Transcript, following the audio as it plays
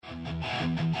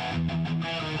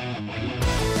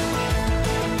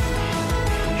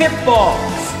Hitbox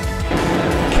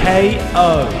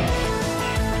KO.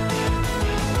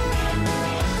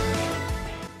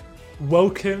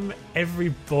 Welcome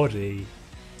everybody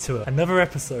to another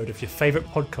episode of your favourite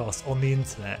podcast on the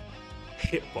internet,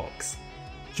 Hitbox.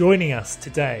 Joining us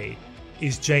today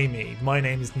is Jamie. My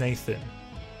name is Nathan.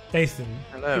 Nathan,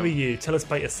 hello. Who are you? Tell us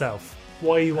about yourself.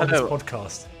 Why are you on this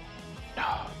podcast?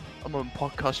 I'm on a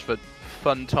podcast for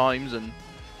fun times and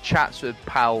chats with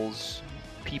pals,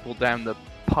 people down the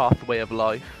pathway of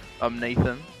life. I'm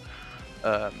Nathan.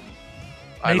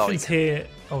 Nathan's here.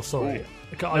 Oh, sorry.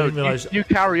 I didn't realise. You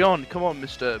carry on. Come on,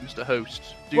 Mr.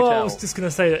 Host. Do well, tell. I was just going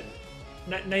to say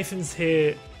that Nathan's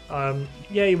here.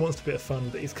 He wants a bit of fun,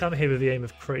 but he's come here with the aim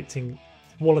of creating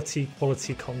quality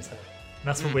content. And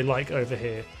that's what we like over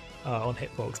here on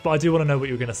Hitbox. But I do want to know what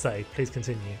you were going to say. Please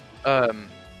continue.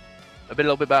 A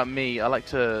little bit about me. I like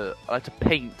to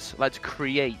paint. I like to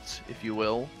create, if you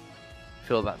will. I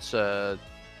feel that's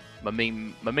my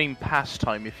main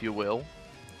pastime, if you will.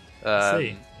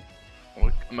 See.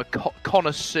 I'm a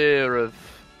connoisseur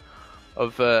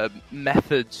of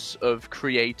methods of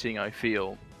creating, I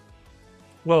feel.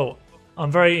 Well,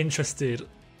 I'm very interested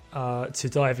to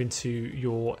dive into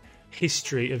your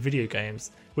history of video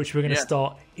games, which we're going to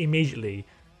start immediately.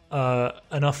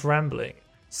 Enough rambling.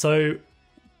 So,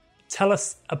 tell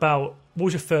us about, what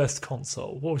was your first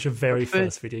console? What was your very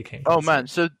first video game console? Oh man,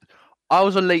 so I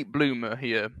was a late bloomer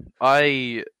here.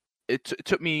 It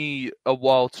took me a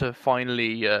while to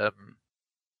finally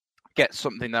get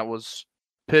something that was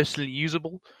personally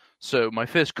usable. So my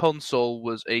first console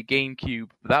was a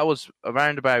GameCube. That was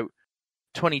around about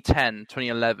 2010,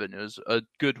 2011. It was a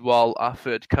good while after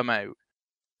it had come out.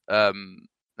 I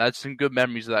had some good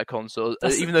memories of that console.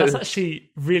 That's actually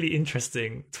really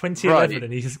interesting. 2011, right.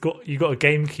 And you got a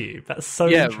GameCube. That's so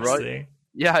interesting. Right.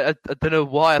 Yeah, I don't know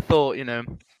why I thought, I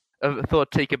thought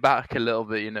I'd take it back a little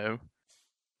bit,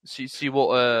 see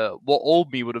what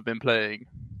old me would have been playing.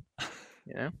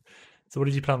 So what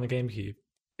did you play on the GameCube?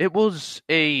 It was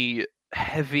a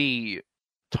heavy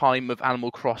time of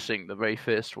Animal Crossing, the very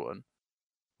first one.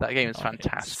 That game is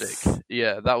fantastic.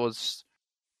 Yeah, that was,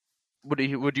 would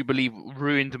you believe,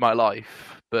 ruined my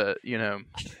life. But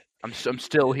I'm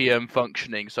still here and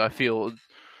functioning, so I feel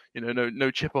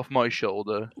no chip off my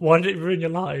shoulder. Why did it ruin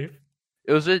your life?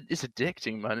 It's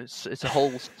addicting, man. It's a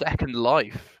whole second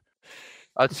life.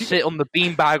 I'd sit on the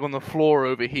beanbag on the floor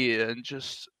over here and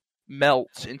just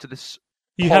melt into this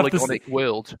polygonic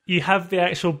world. You have the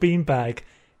actual beanbag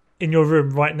in your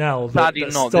room right now. Sadly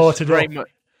not.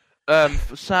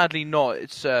 Sadly not.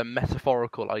 It's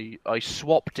metaphorical. I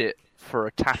swapped it for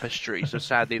a tapestry, so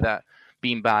sadly that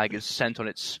beanbag is sent on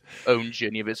its own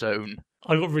journey of its own.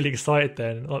 I got really excited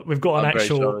then. We've got an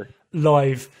actual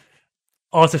live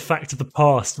artifact of the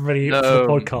past ready for the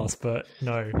podcast, but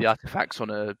no. The artifact's on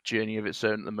a journey of its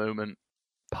own at the moment,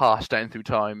 passed down through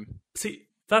time. See,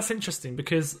 that's interesting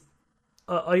because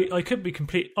I could be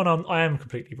I am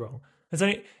completely wrong. There's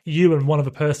only you and one other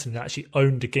person who actually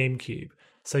owned a GameCube.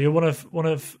 So you're one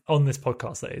of on this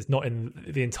podcast that is not in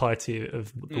the entirety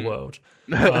of the world,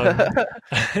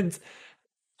 and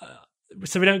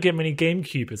so we don't get many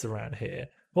GameCubers around here.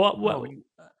 Well,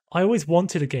 I always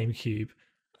wanted a GameCube.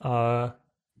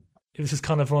 It was just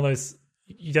kind of one of those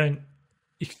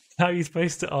how are you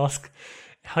supposed to ask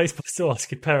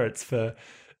your parents for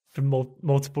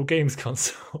multiple games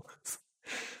consoles?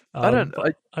 I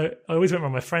always went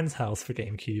around my friend's house for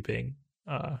GameCubing.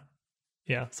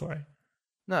 Sorry.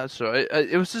 No, that's all right.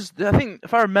 It was just, I think,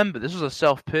 if I remember, this was a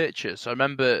self-purchase. I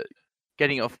remember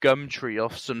getting it off Gumtree,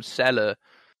 off some seller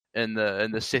in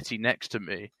the city next to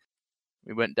me.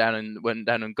 We went down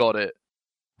and got it.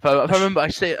 If I remember, I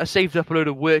saved up a load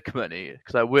of work money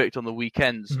because I worked on the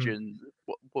weekends during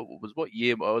what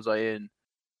year was I in?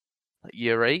 Like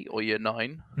year 8 or year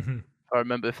 9? Mm-hmm. If I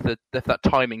remember if that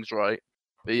timing's right.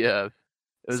 But yeah,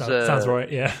 it was, sounds right.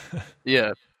 Yeah.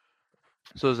 Yeah.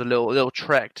 So it was a little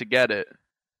trek to get it.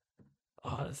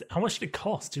 How much did it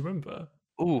cost? Do you remember?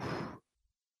 Ooh,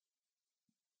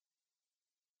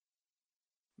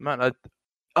 man!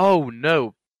 Oh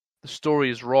no, the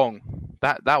story is wrong.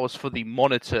 That was for the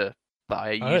monitor that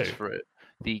I used for it.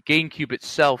 The GameCube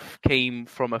itself came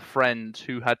from a friend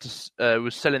who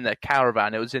was selling their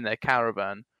caravan. It was in their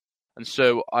caravan, and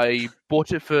so I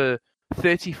bought it for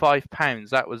 £35.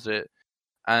 That was it.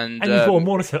 And you bought a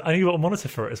monitor. And you bought a monitor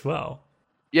for it as well.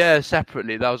 Yeah,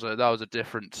 separately. That was a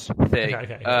different thing.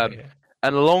 Okay.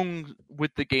 And along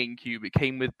with the GameCube, it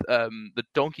came with the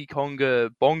Donkey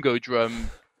Konga bongo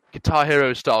drum Guitar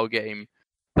Hero style game.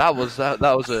 That was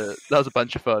a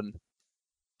bunch of fun.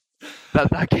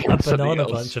 That game A was something banana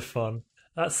else. bunch of fun.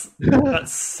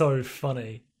 That's so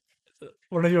funny.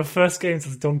 One of your first games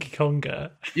was Donkey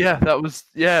Konga. Yeah, it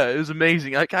was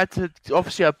amazing. Like, I had to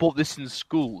obviously I bought this in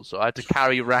school, so I had to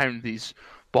carry around these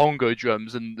bongo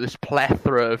drums and this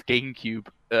plethora of GameCube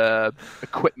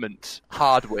equipment,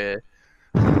 hardware.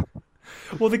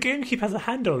 Well, the GameCube has a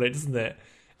handle on it, doesn't it?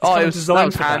 It's Oh, kind that of was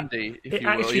designed for that. handy, if It you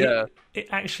will. actually, Yeah, it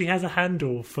actually has a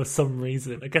handle for some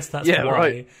reason. I guess that's yeah, why.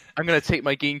 right. I'm gonna take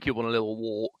my GameCube on a little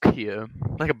walk here,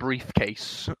 like a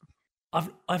briefcase.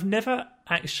 I've never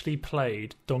actually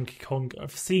played Donkey Kong.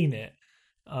 I've seen it.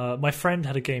 My friend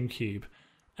had a GameCube,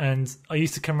 and I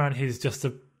used to come around his just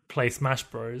to play Smash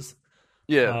Bros.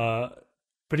 Yeah,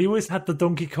 But he always had the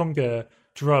Donkey Konga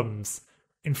drums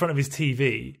in front of his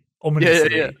TV,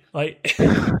 ominously. yeah. Like,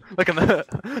 like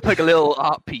a little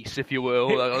art piece, if you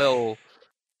will, like a little.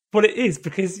 well, it is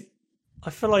because I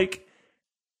feel like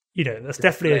that's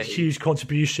definitely a Display. huge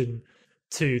contribution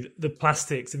to the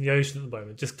plastics in the ocean at the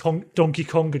moment. Just Donkey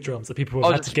Konga drums that people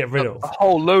have had to get rid of. A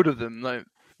whole load of them, like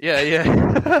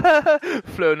yeah,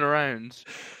 floating around,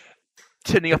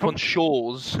 turning up on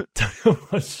shores.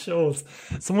 Shores.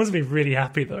 Someone's been really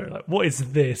happy though. Like, what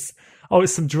is this? Oh,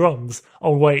 it's some drums.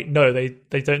 Oh wait, no,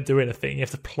 they don't do anything. You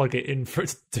have to plug it in for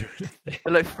it to do anything.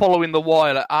 They're like following the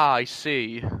wire. Like, I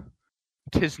see.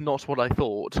 'Tis not what I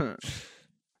thought.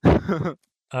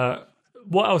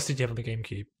 What else did you have on the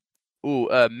GameCube? Ooh,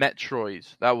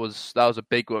 Metroid. That was a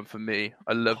big one for me.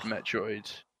 I loved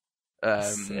Metroid.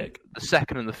 Sick. The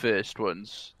second and the first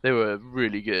ones, they were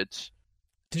really good.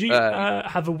 Did you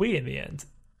have a Wii in the end?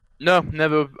 No,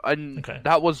 never. Okay.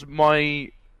 That was my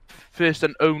first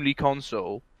and only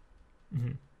console.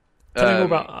 Mm-hmm. Tell me more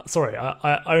about. Sorry,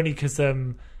 I only because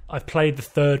I've played the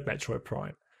third Metroid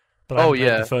Prime, but I haven't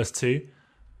played the first two.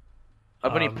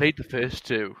 I've only played the first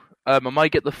two. I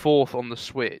might get the fourth on the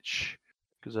Switch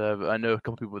because I know a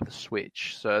couple people with the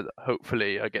Switch, so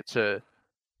hopefully I get to.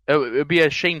 It would be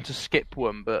a shame to skip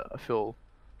one, but I feel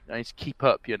I need to keep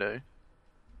up. Play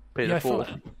the fourth.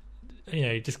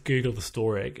 Just Google the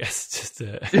story. I guess just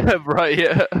to... Yeah, right.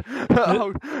 Yeah.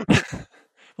 Well,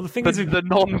 the thing is, the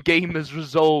non-gamers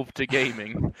resolved to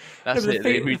gaming. That's it.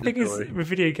 The thing is, with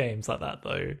video games like that,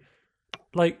 though,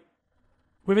 like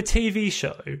with a TV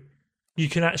show, you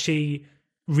can actually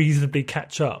reasonably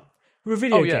catch up. With a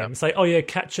video game, it's like,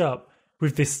 catch up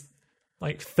with this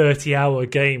like 30-hour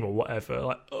game or whatever.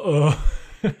 Like,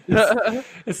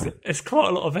 it's quite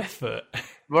a lot of effort.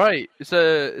 Right. It's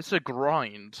a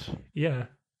grind. Yeah.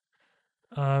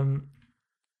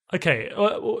 Okay.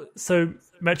 So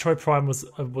Metroid Prime was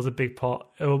a big part.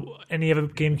 Any other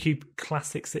GameCube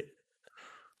classics that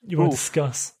you want to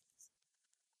discuss?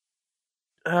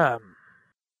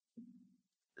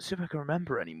 See if I can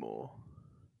remember anymore.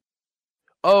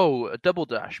 Oh, a Double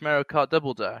Dash, Mario Kart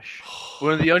Double Dash.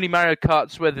 One of the only Mario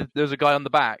Karts where there's a guy on the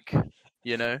back.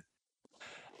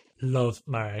 Love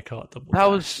Mario Kart Double That Dash.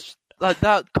 was like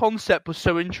that concept was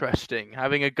so interesting.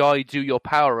 Having a guy do your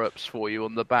power ups for you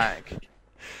on the back.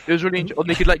 It was really interesting.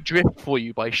 They could like drift for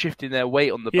you by shifting their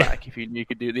weight on the back if you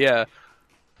could do. Yeah,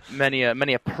 many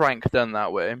a prank done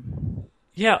that way.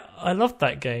 Yeah, I loved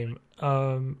that game.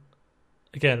 Again,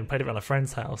 I played it around a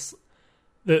friend's house.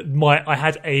 I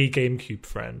had a GameCube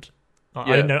friend. I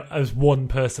didn't know. I was one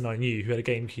person I knew who had a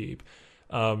GameCube.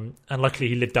 And luckily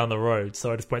he lived down the road,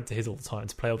 so I just went to his all the time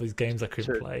to play all these games I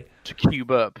couldn't play. To cube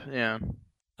up, yeah.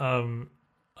 I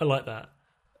like that.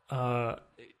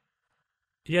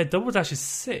 Yeah, Double Dash is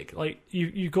sick. Like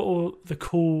you got all the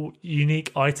cool,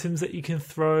 unique items that you can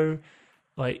throw,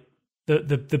 like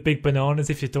the big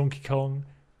bananas if you're Donkey Kong.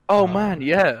 Oh man,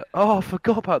 yeah. Oh, I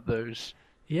forgot about those.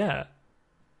 Yeah.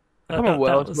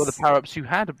 Commonwealth were the power-ups you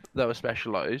had that were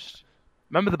specialised.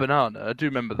 Remember the banana? I do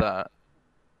remember that.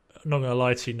 I'm not gonna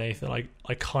lie to you, Nathan.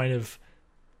 I kind of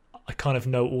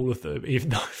know all of them, even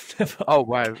though I've never. Oh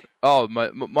wow! Oh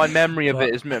my memory of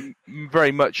it is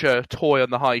very much a toy on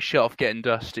the high shelf getting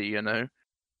dusty. Oh,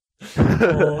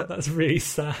 that's really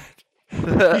sad.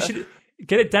 You should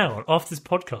get it down after this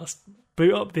podcast.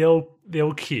 Boot up the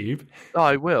old cube.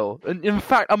 I will, and in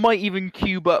fact, I might even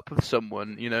cube up with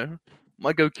someone.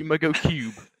 Might go cube. Do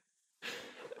you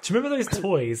remember those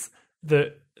toys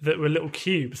that were little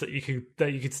cubes that you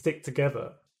could stick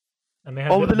together? And they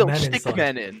had the little stick inside.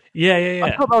 men in. Yeah.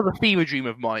 I thought that was a fever dream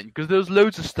of mine because there was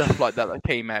loads of stuff like that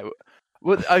came out.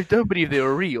 Well, I don't believe they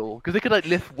were real because they could like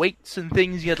lift weights and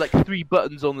things. You had like 3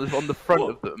 buttons on the front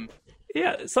of them.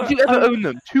 Yeah. So did you ever own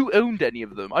them? Who owned any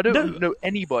of them? I don't know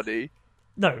anybody.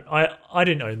 No, I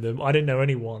didn't own them. I didn't know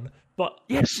anyone. But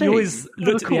yeah, you always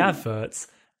looked at the adverts,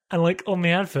 and like on the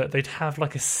advert they'd have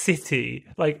like a city,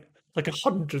 like like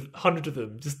hundred of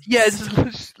them. Just Yeah, it's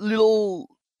this little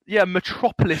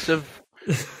metropolis of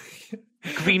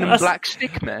green and black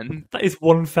stickmen. That is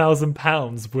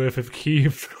 £1,000 worth of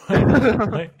cubes.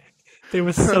 Right? They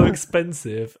were so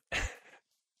expensive.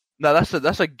 No,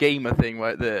 that's a gamer thing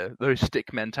right there. Those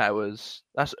stickmen towers.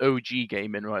 That's OG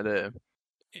gaming right there.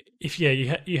 If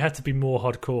you had to be more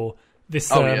hardcore.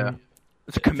 It's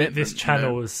a commitment. This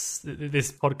channel this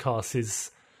podcast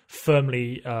is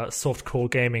firmly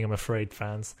softcore gaming. I'm afraid,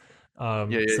 fans. So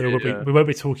we won't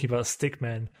be talking about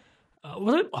stickmen. I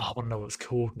want to know what it's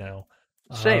called now.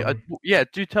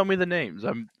 Do tell me the names.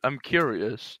 I'm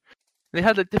curious. They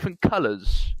had like different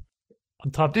colours.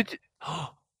 I'm typing.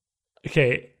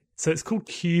 Okay, so it's called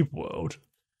Cube World.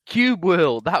 Cube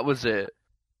World, that was it.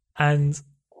 And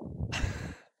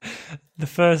the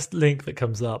first link that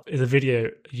comes up is a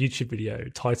YouTube video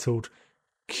titled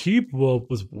 "Cube World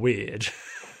was weird."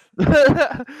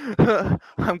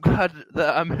 I'm glad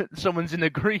that someone's in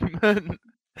agreement.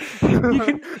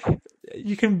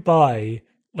 You can buy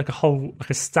like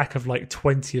a stack of like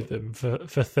 20 of them for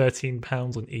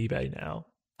 £13 on eBay now.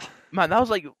 Man, that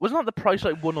wasn't that the price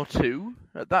like 1 or 2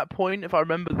 at that point, if I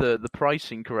remember the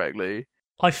pricing correctly?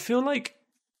 I feel like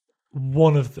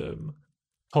one of them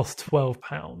cost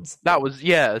 £12. That was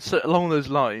so along those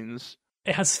lines.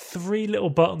 It has 3 little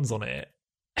buttons on it.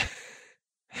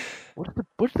 What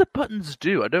did the buttons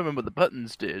do? I don't remember what the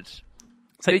buttons did.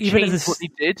 So they even changed what they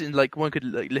did, and like one could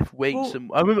like lift weights.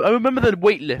 And I remember the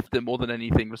weightlifter more than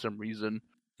anything for some reason.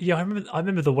 Yeah, I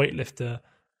remember the weightlifter.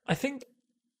 I think.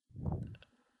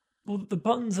 Well, the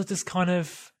buttons are just kind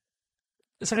of.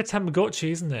 It's like a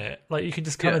Tamagotchi, isn't it? Like you can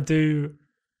just kind of do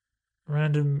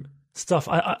random stuff.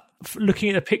 Looking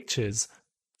at the pictures,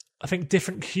 I think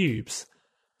different cubes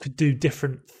could do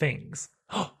different things.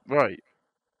 Right.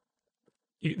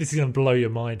 This is going to blow your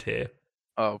mind here.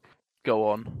 Oh, go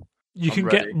on. You can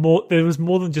get more. There was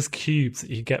more than just cubes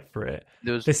that you could get for it.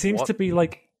 There seems to be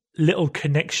like little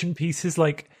connection pieces,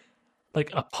 like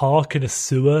a park and a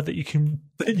sewer that you can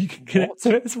connect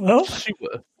to it as well.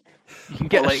 Sewer. You can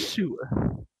get a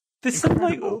sewer. There's some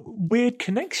like weird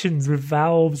connections with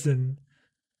valves and.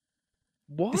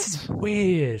 What? This is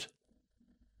weird.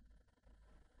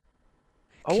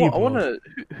 I want to.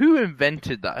 Who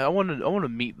invented that? I want to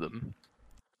meet them.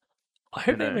 I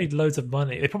hope they made loads of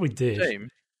money. They probably did. Same.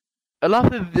 I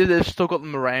love that they've still got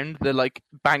them around. They're like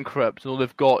bankrupt, and all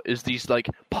they've got is these like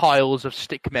piles of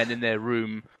stickmen in their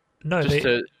room. No, they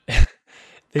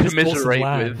just bought some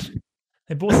land.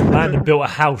 They bought some land and built a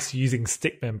house using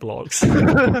stickmen blocks.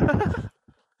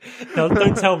 Now,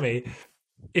 don't tell me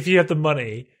if you have the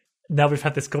money. Now we've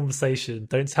had this conversation.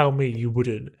 Don't tell me you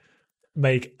wouldn't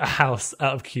make a house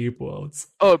out of cube worlds.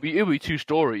 Oh, it'd be 2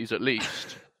 stories at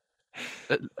least.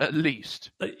 At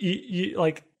least. You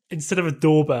like instead of a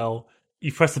doorbell,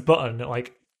 you press a button and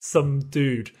like some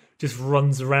dude just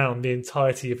runs around the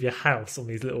entirety of your house on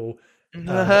these little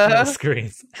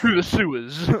screens through the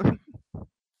sewers.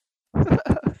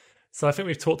 So I think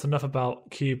we've talked enough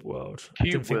about Cube World. I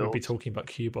didn't think we'd be talking about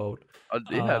Cube World.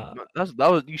 That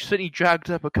was you certainly dragged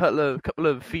up a couple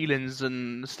of feelings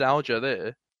and nostalgia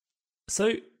there.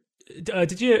 So,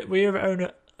 were you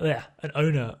ever an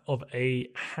owner of a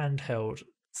handheld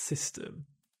system?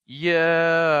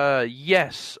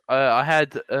 Yes. I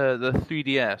had the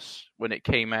 3DS when it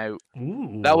came out.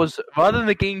 Ooh. That was rather than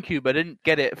the GameCube. I didn't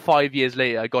get it 5 years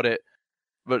later. I got it,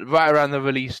 but right around the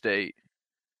release date.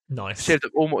 Nice. Saved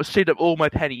up all my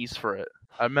pennies for it.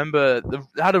 I remember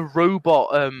I had a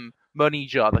robot money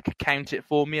jar that could count it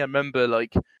for me. I remember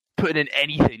like putting in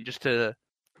anything just to.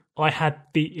 I had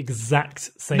the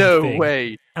exact same thing. No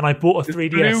way. And I bought a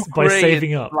 3DS by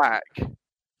saving up. Black.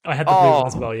 I had the blue one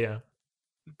as well, yeah.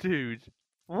 Dude,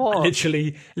 what? I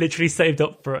literally saved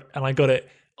up for it, and I got it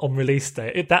on release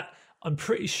day. I'm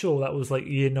pretty sure that was like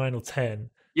year 9 or 10.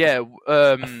 Yeah.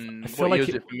 I feel what year was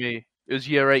it for me? It was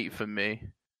year 8 for me.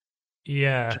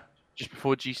 Yeah. Just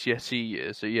before GCSE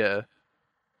year, so yeah.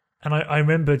 And I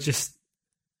remember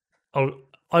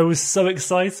I was so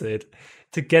excited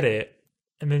to get it,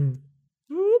 and then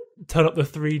turn up the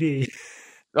 3D.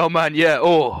 Oh man, yeah.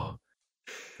 Oh,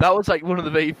 that was like one of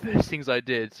the very first things I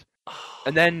did.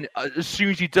 And then as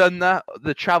soon as you've done that,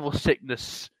 the travel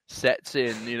sickness sets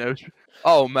in. You know.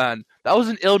 Oh man, that was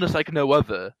an illness like no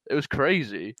other. It was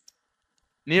crazy,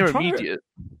 near immediate.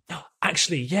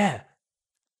 Actually, yeah,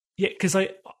 because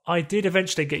I did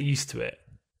eventually get used to it.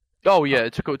 Oh yeah,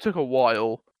 it took a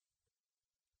while.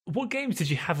 What games did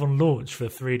you have on launch for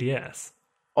the 3DS?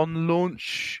 On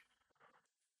launch,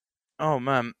 oh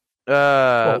man,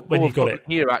 when you got it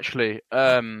here actually.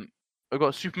 I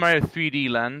got Super Mario 3D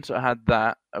Land. I had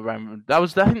that around. I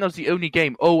think that was the only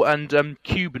game. Oh, and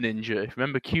Cube Ninja.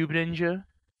 Remember Cube Ninja?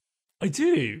 I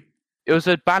do. It was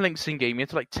a balancing game. You had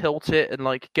to like tilt it and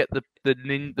like get the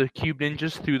cube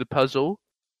ninjas through the puzzle.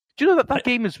 Do you know that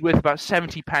game is worth about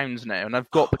 £70 now? And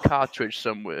I've got the cartridge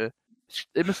somewhere.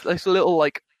 It's a little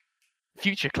like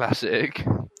future classic.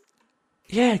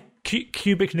 Yeah,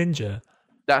 Cubic Ninja.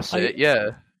 That's it.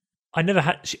 Yeah. I never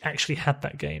actually had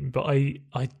that game, but I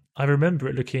remember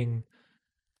it looking.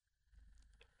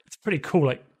 It's pretty cool.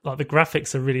 Like the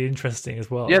graphics are really interesting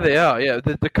as well. Yeah, they are. Yeah,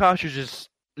 the cartridge is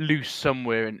loose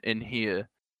somewhere in here.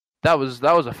 That was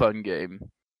a fun game.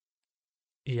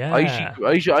 Yeah.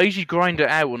 I usually grind it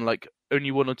out on like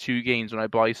only 1 or 2 games when I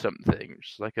buy something.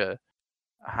 It's like a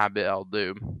habit I'll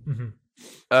do. Mm-hmm.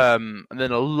 And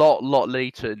then a lot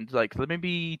later, like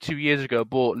maybe 2 years ago, I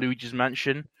bought Luigi's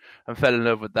Mansion and fell in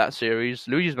love with that series.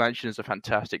 Luigi's Mansion is a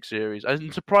fantastic series.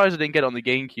 I'm surprised I didn't get it on the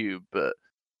GameCube, but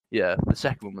yeah, the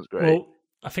second one was great. Well,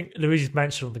 I think Luigi's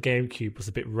Mansion on the GameCube was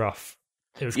a bit rough.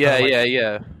 It was yeah.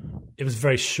 It was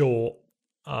very short.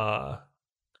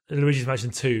 Luigi's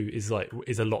Mansion 2 is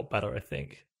a lot better, I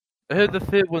think. I heard the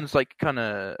third one's like kind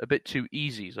of a bit too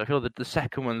easy, so I feel that the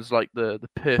second one's like the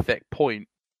perfect point.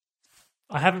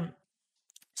 I haven't.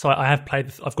 So I have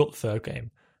played. I've got the third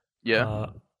game. Yeah.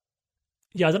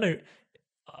 Yeah, I don't know.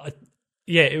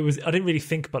 It was. I didn't really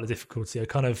think about the difficulty. I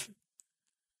kind of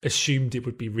assumed it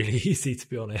would be really easy, to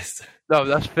be honest. No,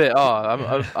 that's fair.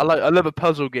 I love a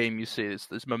puzzle game. You see,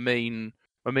 it's my main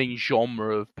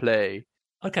genre of play.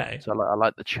 Okay. So I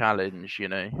like the challenge. You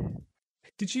know.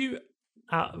 Did you,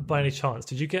 by any chance,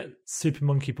 did you get Super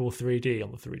Monkey Ball 3D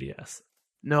on the 3DS?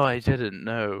 No, I didn't.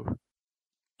 No.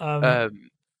 Yeah,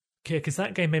 because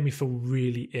that game made me feel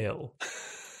really ill.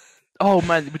 Oh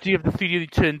man, but do you have the 3D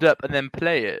turned up and then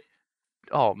play it?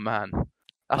 Oh man,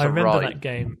 I remember that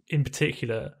game in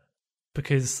particular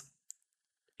because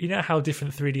you know how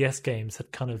different 3DS games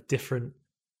had kind of different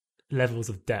levels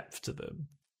of depth to them.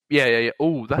 Yeah.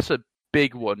 Oh, that's a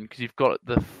big one because you've got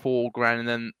the foreground and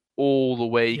then all the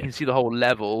way you can see the whole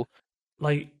level.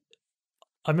 Like,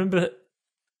 I remember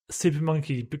Super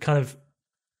Monkey, but kind of.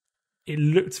 It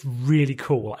looked really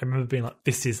cool. I remember being like,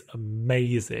 "This is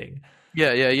amazing."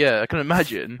 Yeah. I can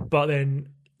imagine. But then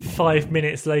 5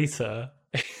 minutes later,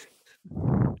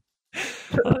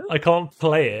 I can't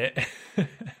play it.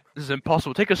 This is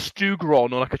impossible. Take a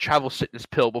Stugron or like a travel sickness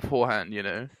pill beforehand, you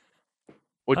know,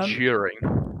 or during.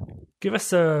 Give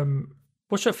us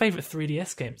what's your favorite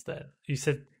 3DS games then? You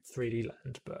said 3D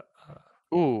Land, but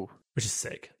which is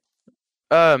sick.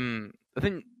 I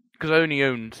think because I only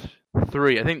owned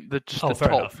 3. I think the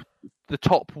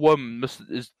top one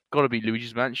is got to be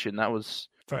Luigi's Mansion. That was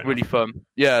really fun.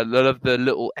 Yeah, I love the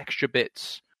little extra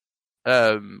bits.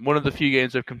 One of the few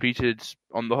games I've completed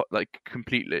on the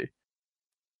completely.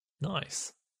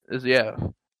 Nice. Yeah.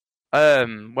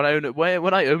 When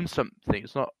I own something,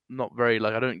 it's not very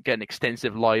I don't get an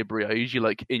extensive library. I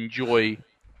usually enjoy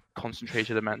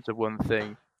concentrated amounts of one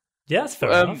thing. Yeah, that's fair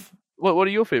enough. What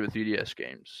are your favorite 3DS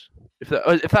games? If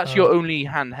that's your only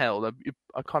handheld,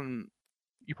 I can't.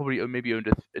 You probably maybe owned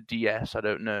a DS. I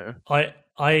don't know. I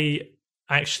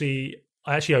actually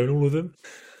own all of them.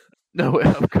 No,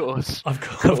 of course. I've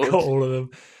got all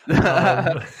of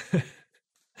them.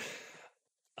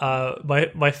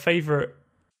 My favorite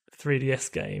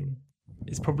 3DS game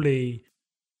is probably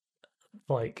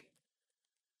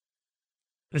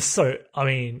there's so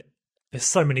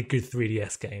many good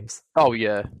 3DS games. Oh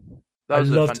yeah, that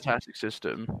was a fantastic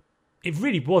system. It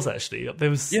really was actually. It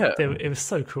was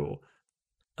so cool.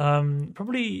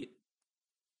 Probably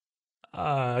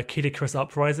Kid Icarus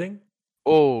Uprising.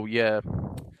 Oh yeah.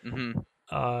 Mm-hmm.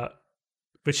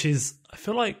 Which is, I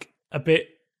feel like, a bit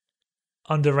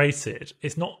underrated.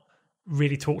 It's not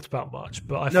really talked about much,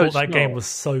 but I thought that game was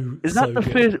so. Is that the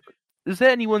first? Is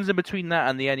there any ones in between that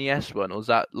and the NES one, or was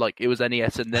that it was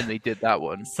NES and then they did that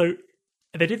one? So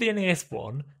they did the NES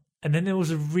one, and then there was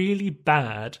a really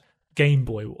bad Game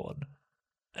Boy one.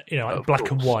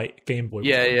 Black and white Game Boy.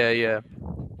 Yeah.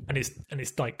 And it's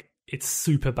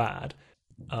super bad,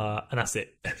 and that's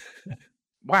it.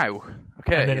 Wow.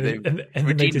 Okay. And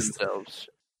then they just themselves.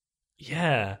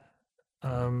 Yeah.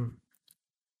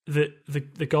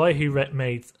 The guy who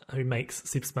makes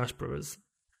Super Smash Bros.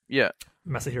 Yeah.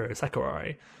 Masahiro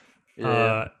Sakurai.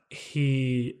 Yeah.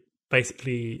 He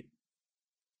basically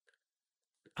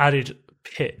added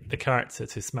Pit, the character,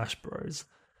 to Smash Bros.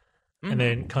 And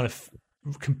then kind of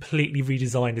completely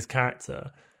redesigned his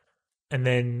character, and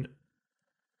then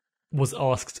was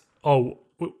asked, "Oh,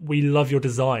 we love your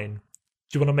design.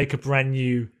 Do you want to make a brand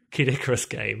new Kid Icarus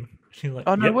game?"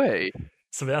 Oh no way!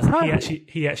 So that's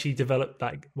he actually developed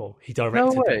that. Well, he directed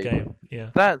No that way. game. Yeah,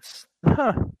 That's it's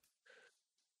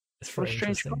what very a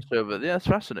strange interesting. crossover. Yeah, that's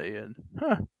fascinating.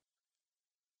 Huh.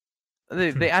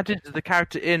 They added the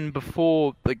character in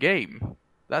before the game.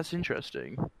 That's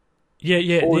interesting. Yeah.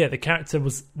 The character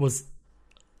was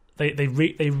they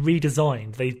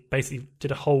redesigned. They basically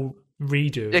did a whole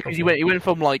redo. Yeah, Of because him. he went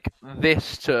from like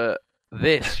this to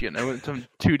this. Went from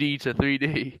 2D to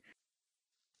 3D.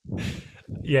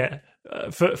 Yeah,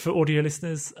 for audio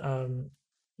listeners,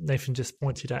 Nathan just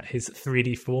pointed at his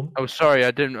 3D form. Oh, sorry,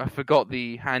 I forgot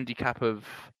the handicap of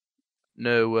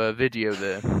no video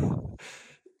there.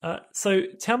 So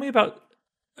tell me about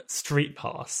Street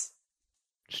Pass.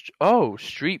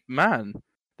 Street Man.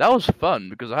 That was fun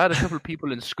because I had a couple of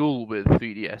people in school with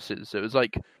 3DSs, so it was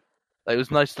like it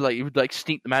was nice to you would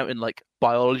sneak them out in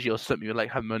biology or something. You would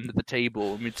have them under the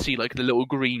table, and we'd see the little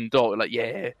green dot.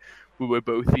 Yeah, we were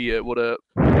both here. What a!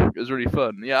 It was really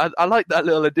fun. Yeah, I liked that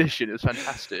little addition. It was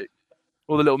fantastic.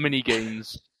 All the little mini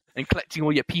games and collecting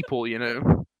all your people.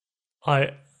 To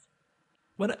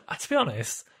be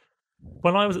honest,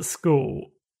 when I was at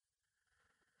school,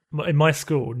 in my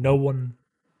school,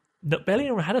 barely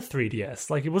anyone had a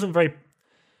 3DS. It wasn't very.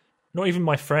 Not even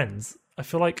my friends. I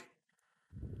feel like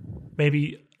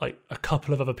maybe a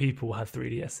couple of other people had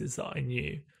 3DSs that I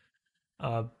knew,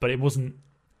 but it wasn't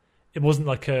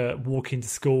like a walk into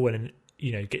school and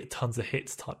get tons of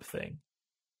hits type of thing.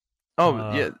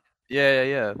 Oh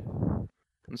yeah.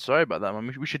 I'm sorry about that,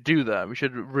 man. We should do that. We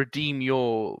should redeem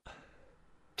your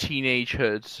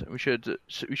teenagehood. We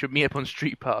should meet up on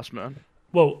Street Pass, man.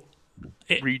 Well,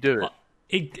 redo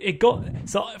it. It got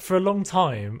so for a long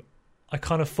time. I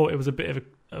kind of thought it was a bit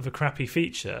of a crappy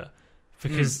feature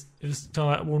because it was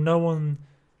kind of no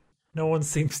one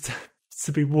seems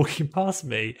to be walking past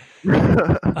me.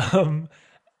 And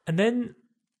then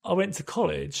I went to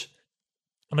college,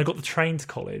 and I got the train to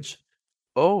college.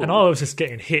 Oh, and I was just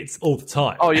getting hits all the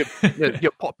time. Oh,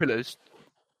 you're popular,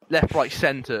 left, right,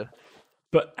 centre.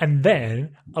 And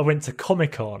then I went to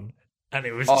Comic-Con, and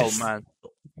it was man,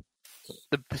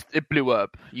 it blew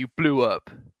up. You blew up.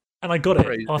 And I got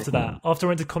it after that. After I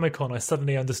went to Comic-Con, I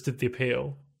suddenly understood the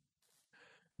appeal.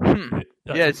 I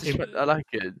like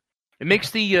it. It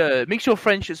makes makes your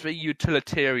friendships very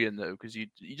utilitarian though, because you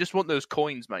just want those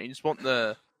coins, man. You just want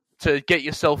to get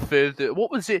yourself further. What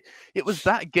was it? It was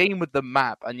that game with the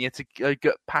map, and you had to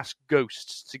get past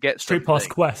ghosts to get Street Pass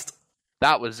Quest.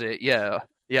 That was it. Yeah.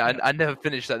 I never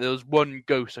finished that. There was one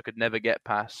ghost I could never get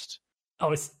past.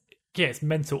 Oh, it's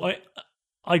mental.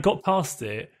 I got past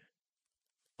it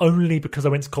only because I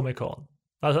went to Comic-Con.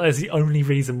 That's the only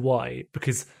reason why.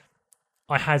 Because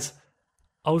I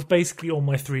was basically on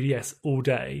my 3DS all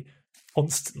day,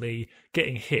 constantly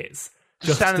getting hits.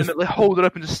 Just stand in the middle, hold it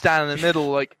up and just stand in the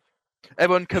middle,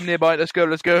 everyone come nearby, let's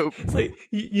go. It's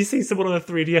you see someone on a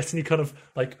 3DS and you kind of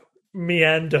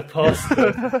meander past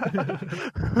them.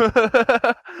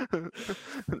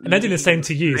 And they're doing the same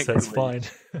to you, so it's fine.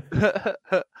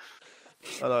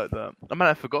 I like that.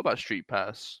 I forgot about Street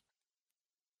Pass.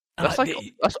 That's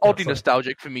that's oddly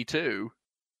nostalgic for me too.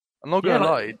 I'm not gonna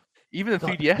lie. Even the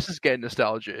 3DS is getting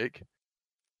nostalgic.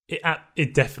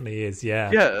 It definitely is,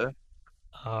 yeah.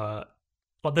 Yeah.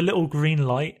 But the little green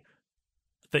light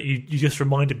that you just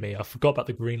reminded me, I forgot about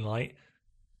the green light.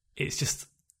 It's just,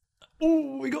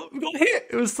 we got hit.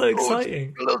 It was so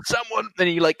exciting. Someone, then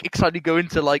you excitedly go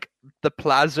into the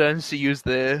plaza and see who's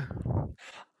there.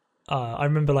 I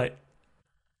remember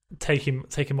taking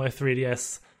my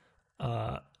 3DS,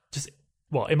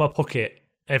 in my pocket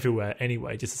everywhere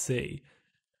anyway, just to see.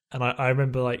 And I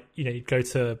remember you'd go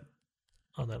to,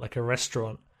 I don't know, a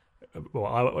restaurant, a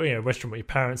restaurant with your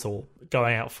parents or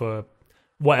going out for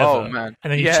whatever. Oh man!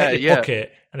 And then you check your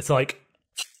pocket, and it's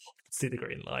see the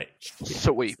green light.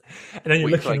 Sweet. And then you're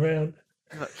looking around.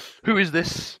 Who is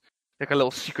this? A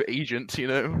little secret agent,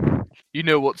 You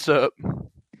know what's up.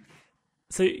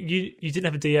 So you didn't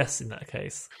have a DS in that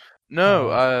case?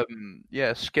 No.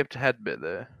 Skipped ahead a bit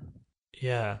there.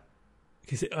 Yeah,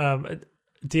 because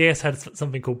DS had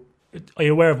something called. Are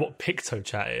you aware of what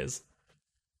PictoChat is?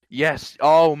 Yes.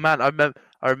 Oh man, I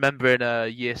remember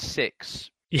in year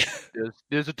 6. Yeah.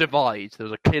 There's a divide. There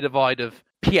was a clear divide of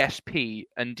PSP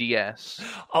and DS.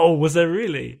 Oh, was there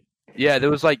really? Yeah, there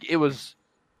was it was,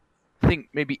 I think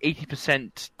maybe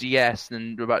 80% DS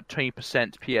and about 20%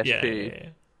 PSP. Yeah.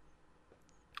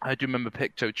 I do remember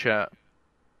PictoChat.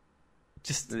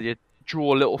 Just you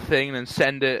draw a little thing and then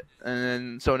send it, and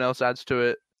then someone else adds to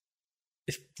it.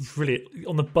 It's really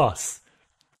on the bus.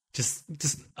 Just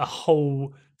a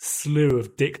whole slew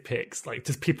of dick pics,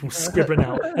 just people scribbling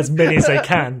out as many as they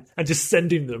can and just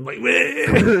sending them.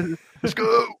 Let's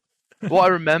go. What I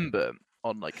remember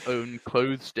on like Own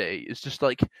Clothes Day is just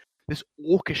like this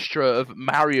orchestra of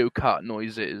Mario Kart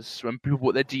noises when people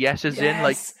put their DSs in.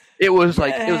 Like Yes, it was a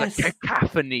yes.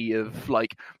 cacophony of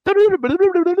like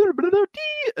and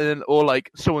then, or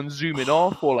like someone zooming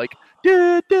off or like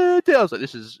I was like,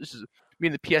 this is me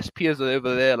and the PSPers are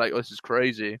over there like, oh, this is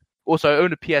crazy. Also, I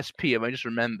own a PSP and I just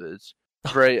remembered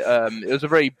it was a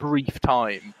very brief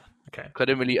time. Okay. I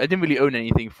didn't really own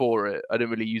anything for it. I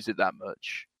didn't really use it that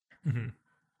much. Mm-hmm.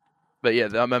 But yeah,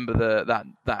 I remember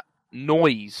that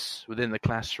noise within the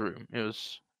classroom. It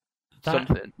was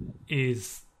something.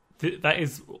 That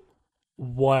is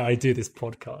why I do this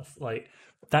podcast. Like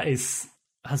has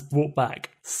brought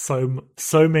back so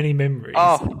many memories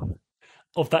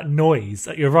of that noise.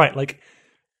 You're right. Like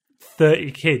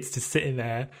 30 kids just sitting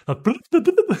there. Like,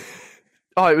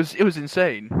 oh, it was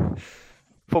insane.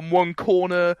 From one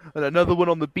corner and another one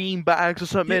on the bean bags or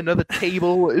something, another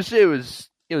table. It was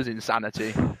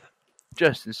insanity.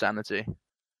 Just insanity.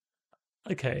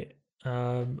 Okay.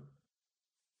 Well,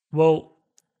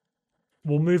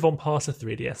 we'll move on past the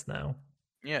 3DS now.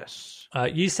 Yes.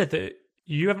 You said that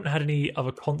you haven't had any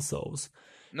other consoles,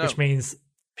 which means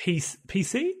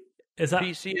PC? Is that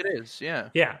PC? It is. Yeah.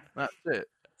 Yeah. That's it.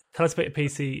 Tell us about your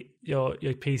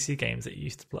PC games that you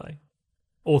used to play,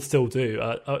 or still do.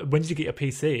 When did you get your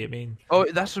PC? I mean,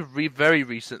 that's a very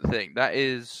recent thing. That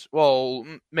is, well,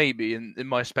 maybe in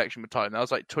my spectrum of time. That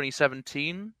was like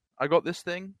 2017. I got this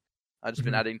thing. I've just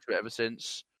been adding to it ever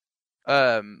since.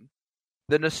 The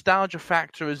nostalgia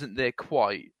factor isn't there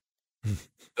quite,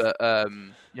 but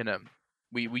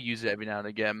we use it every now and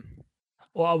again.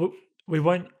 Well,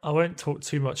 I won't talk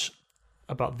too much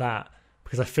about that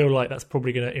because I feel like that's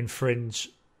probably going to infringe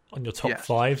on your top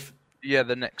 5. Yeah,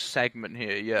 the next segment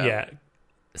here. Yeah. Yeah.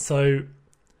 So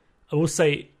I will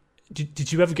say,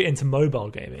 did you ever get into mobile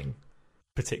gaming,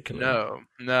 particularly?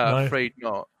 No, afraid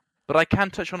not. But I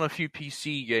can touch on a few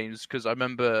PC games because I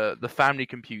remember the family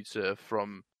computer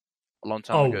from a long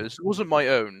time ago. This wasn't my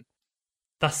own.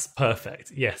 That's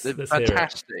perfect. Yes, it's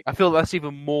fantastic. I feel that's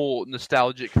even more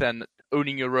nostalgic than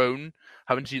owning your own,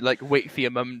 having to like wait for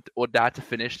your mum or dad to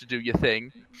finish to do your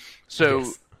thing. So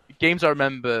games I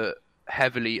remember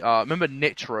heavily are, remember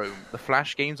Nitrome, the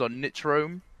Flash games on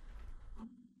Nitrome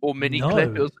or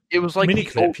Miniclip. No. It was like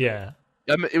Miniclip, yeah.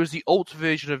 It was the alt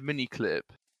version of Miniclip.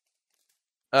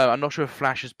 I'm not sure if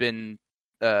Flash has been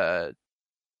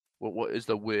what is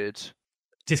the word?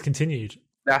 Discontinued.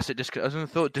 That's it. I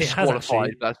thought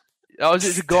disqualified.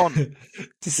 Is it gone?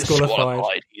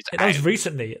 Disqualified. That was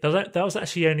recently. That was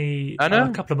actually only a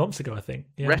couple of months ago, I think.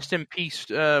 Yeah. Rest in peace,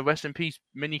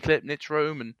 Miniclip,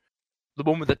 Nitrome, and the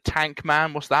one with the tank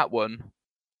man. What's that one?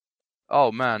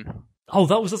 Oh man. Oh,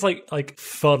 that was just like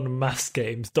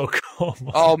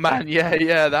funmathsgames.com. Oh man,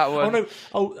 yeah, that one. Oh no.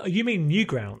 Oh, you mean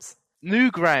Newgrounds?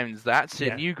 Newgrounds, that's it.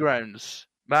 Yeah. Newgrounds,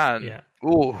 man. Yeah.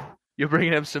 Oh, you're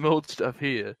bringing up some old stuff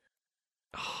here.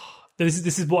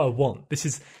 This is what I want.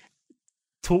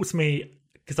 Talk to me,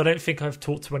 because I don't think I've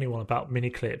talked to anyone about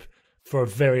Miniclip for a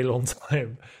very long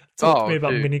time. Talk to me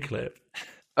about Miniclip.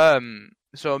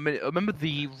 So I remember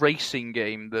the racing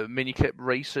game, the Miniclip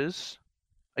Racers.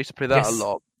 I used to play that a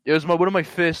lot. It was one of my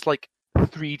first like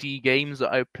 3D games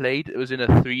that I played. It was in a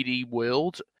 3D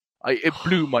world. It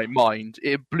blew my mind.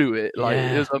 It blew it. Like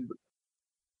it was.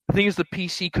 The thing is, the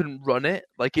PC couldn't run it.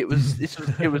 Like it was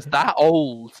that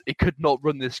old. It could not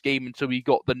run this game until we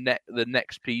got the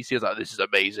next PC. I was like, "This is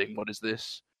amazing. What is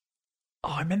this?" Oh,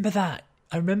 I remember that.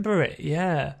 I remember it.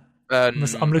 Yeah. I'm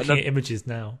looking at images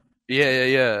now.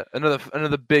 Yeah.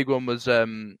 Another big one was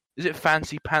is it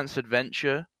Fancy Pants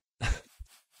Adventure?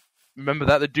 Remember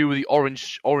that? The dude with the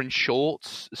orange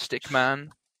shorts,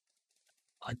 Stickman.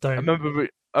 I don't.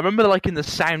 I remember liking the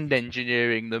sound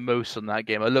engineering the most on that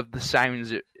game. I loved the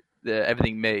sounds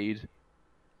everything made.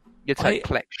 You get to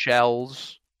collect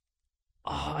shells.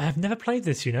 Oh, I have never played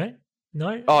this.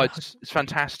 No. Oh, it's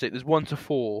fantastic. There's 1 to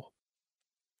 4.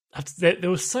 There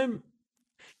was so.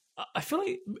 I feel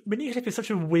like Miniclip is such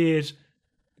a weird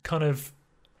kind of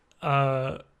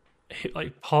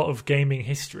like part of gaming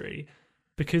history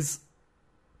because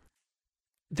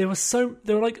there were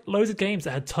like loads of games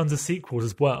that had tons of sequels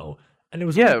as well, and it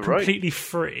was all completely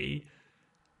free,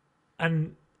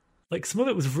 and like some of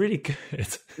it was really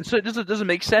good. So it doesn't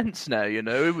make sense now, you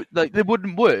know. Like it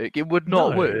wouldn't work. It would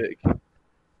not work.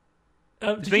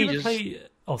 Did you ever play?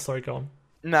 Oh, sorry, go on.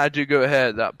 Nah, do go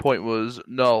ahead. That point was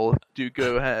null. Do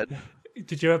go ahead.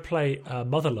 Did you ever play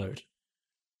Motherload?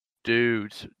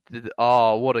 Dude,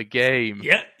 what a game!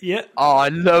 Yeah. Oh, I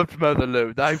loved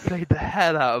Motherload. I played the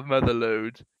hell out of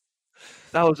Motherload.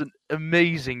 That was an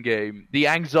amazing game. The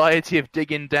anxiety of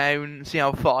digging down, see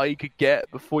how far you could get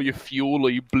before your fuel or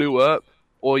you blew up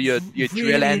or your drill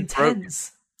Really end broke.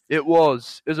 intense. It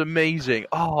was amazing.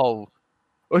 Oh,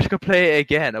 I wish I could play it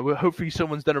again. Hopefully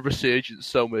someone's done a resurgence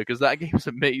somewhere because that game's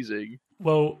amazing.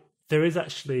 Well, there is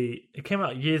actually. It came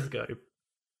out years ago,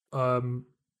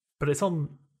 but it's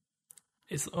on.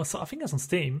 I think it's on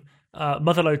Steam.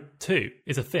 Motherload 2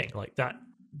 is a thing like that.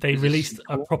 They released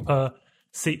a proper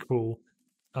sequel.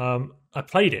 I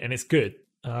played it and it's good.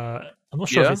 I'm not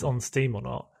sure if it's on Steam or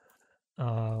not.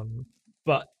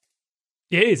 But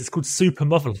yeah, it is. It's called Super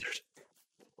Motherload.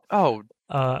 Oh,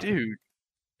 dude.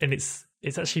 And it's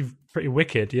actually pretty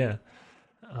wicked, yeah.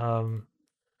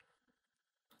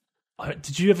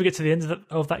 Did you ever get to the end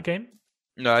of that game?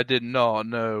 No, I did not,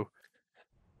 no.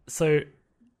 So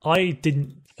I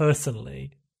didn't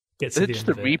personally get to the end just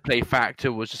of the it. replay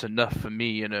factor was just enough for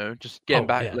me, just getting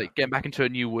back into a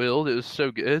new world. It was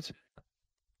so good.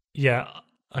 Yeah,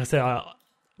 like I say,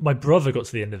 my brother got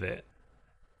to the end of it.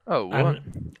 Oh, what?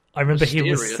 And I remember he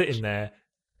was sitting there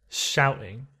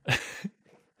shouting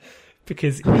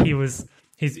because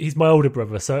he's my older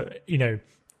brother. So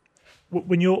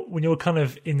when you're kind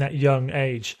of in that young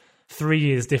age, 3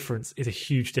 years difference is a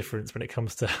huge difference when it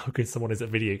comes to how good someone is at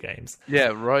video games.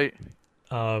 Yeah, right.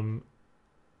 And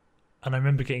I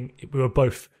remember we were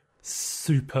both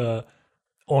super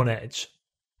on edge.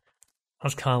 I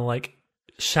was kind of like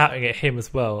shouting at him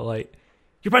as well, like,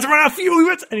 "You're about to run out of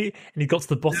fuel!" And he got to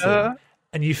the bottom,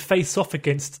 and you face off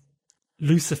against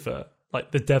Lucifer,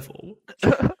 like the devil.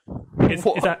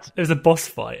 There's a boss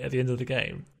fight at the end of the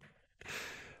game.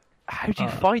 How do you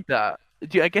fight that?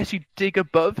 I guess you dig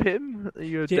above him.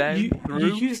 You're down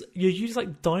through. You use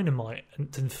like dynamite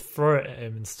and throw it at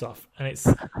him and stuff, and it's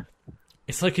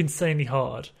like insanely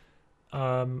hard.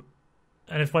 And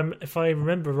if I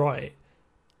remember right,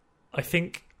 I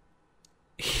think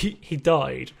he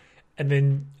died and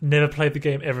then never played the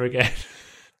game ever again.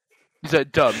 Is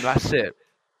that done? That's it.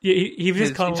 Yeah, he was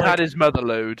just kind of had his mother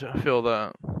load. I feel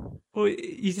that. Well,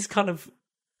 he just kind of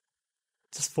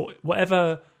just thought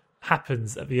whatever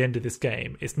happens at the end of this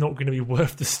game, it's not going to be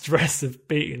worth the stress of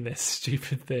beating this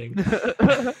stupid thing.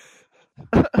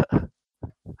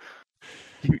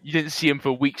 You didn't see him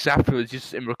for weeks afterwards,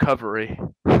 just in recovery.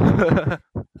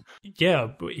 Yeah,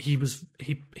 but he was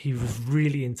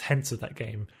really intense with that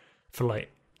game for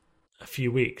like a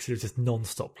few weeks. He was just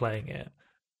non-stop playing it,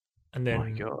 and then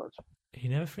my God, he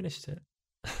never finished it.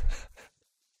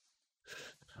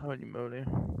 Holy moly!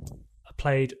 I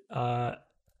played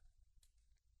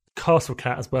Castle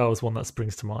Cat as well as one that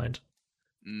springs to mind.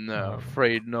 No,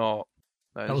 afraid not.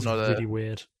 That was really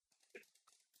weird.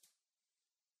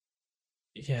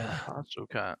 Yeah, Castle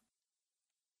Cat.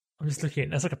 I'm just looking.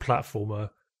 That's like a platformer.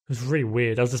 It was really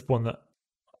weird. That was just one that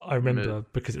I remember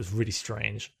because it was really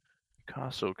strange.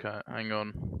 Castle Cat. Hang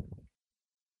on.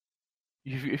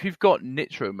 If you've got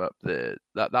Nitro up there,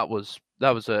 that was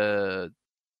a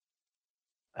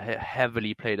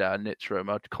heavily played out Nitro.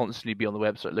 I'd constantly be on the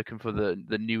website looking for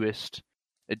the newest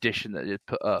edition that they'd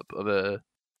put up of a.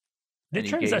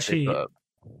 Nitro is actually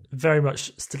very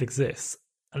much still exists,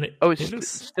 and it looks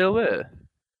still there.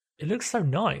 It looks so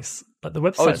nice. Like the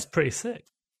website's pretty sick.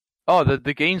 Oh,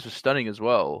 the games were stunning as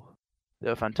well. They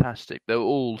were fantastic. They were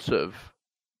all sort of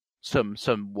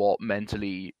somewhat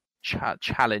mentally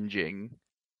challenging.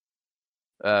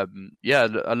 Yeah,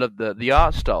 I love the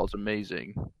art style's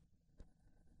amazing.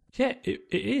 Yeah, it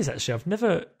is actually. I've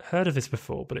never heard of this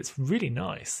before, but it's really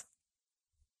nice.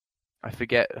 I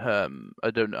forget. I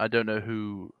don't know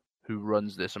who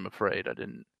runs this. I'm afraid I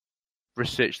didn't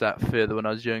research that further when I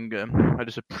was younger. I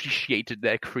just appreciated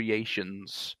their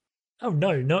creations. Oh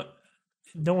no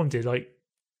one did. Like,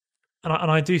 and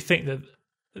I do think that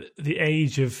the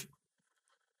age of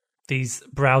these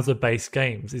browser-based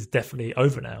games is definitely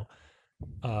over now,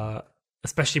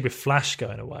 especially with Flash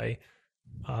going away.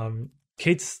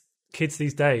 Kids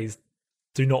these days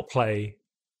do not play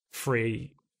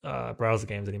free browser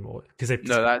games anymore because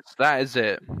that is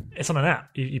it. It's on an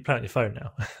app. You play it on your phone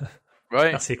now,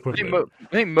 right? That's the equivalent. I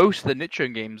think most of the Nitro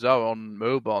games are on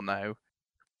mobile now.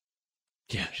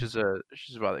 Yeah, which is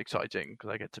rather exciting because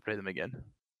I get to play them again.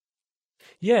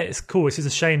 Yeah, it's cool. It's just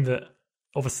a shame that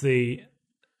obviously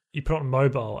you put it on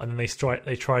mobile and then they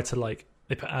try to like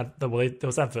they put there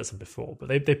was adverts in before, but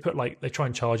they put like they try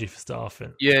and charge you for stuff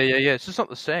and yeah. It's just not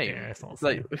the same. Yeah, it's not the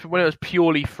same. Like when it was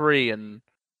purely free and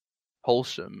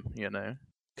wholesome,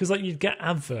 because like you'd get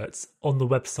adverts on the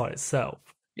website itself.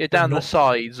 Yeah, down the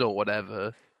sides or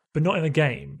whatever, but not in the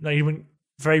game. No, you wouldn't.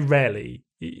 Very rarely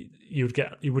you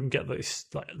wouldn't get those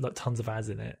like tons of ads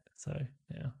in it. So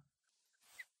yeah.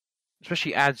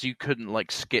 especially ads you couldn't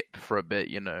like skip for a bit,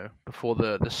 before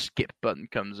the skip button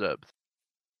comes up.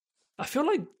 I feel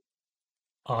like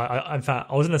in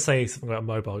fact, I was going to say something about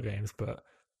mobile games, but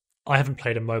I haven't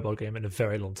played a mobile game in a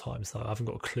very long time, so I haven't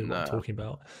got a clue what I'm talking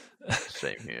about.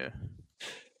 Same here.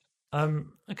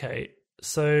 Okay,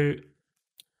 so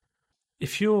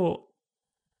if you're,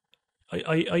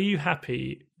 are you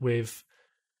happy with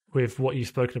what you've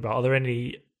spoken about? Are there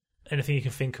anything you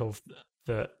can think of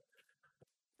that?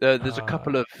 There's a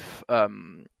couple of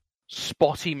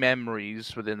spotty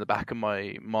memories within the back of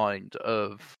my mind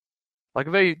of like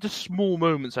very just small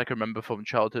moments I can remember from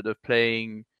childhood of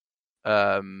playing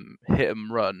Hit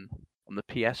 'em Run on the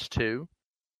PS2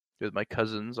 with my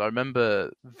cousins. I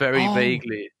remember very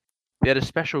vaguely they had a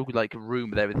special like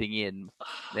room with everything in.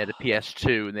 They had a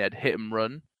PS2 and they had Hit 'em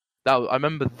Run. I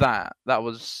remember that. That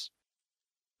was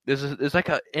there's like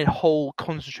a whole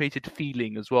concentrated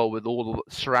feeling as well with all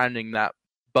surrounding that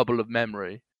bubble of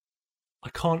memory. I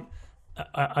can't.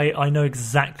 I know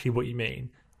exactly what you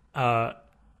mean.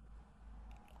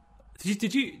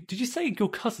 Did you say your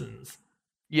cousins?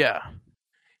 Yeah.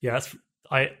 Yeah,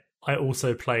 I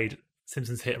also played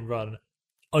Simpsons Hit and Run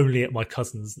only at my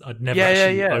cousin's. I'd never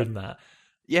actually owned that.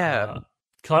 Yeah.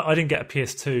 I didn't get a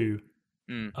PS2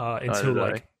 until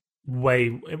like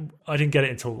I didn't get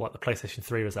it until like the PlayStation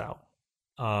 3 was out.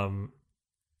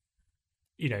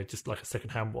 Just like a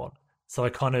second-hand one. So I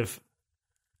kind of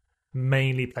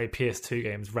mainly play PS2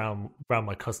 games round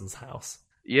my cousin's house.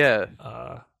 Yeah.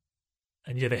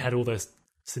 And yeah, they had all those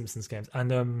Simpsons games, and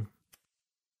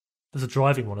there's a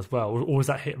driving one as well. Or was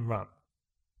that Hit and Run?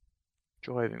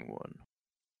 Driving one.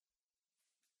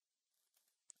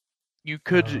 You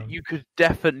could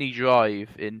definitely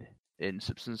drive in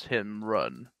Simpsons Hit and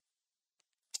Run,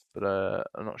 but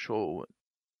I'm not sure.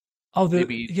 Oh,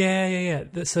 yeah.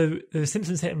 So there was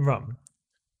Simpsons Hit and Run,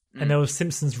 and there was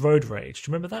Simpsons Road Rage. Do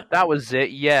you remember that? That was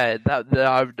it. Yeah, that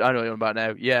I know what you're on about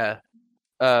now. Yeah,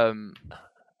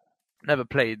 never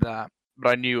played that, but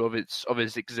I knew of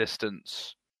its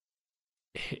existence.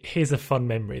 Here's a fun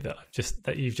memory that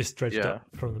you've just dredged up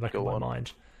from the back of my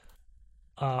mind.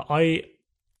 I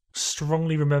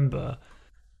strongly remember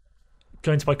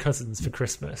going to my cousin's for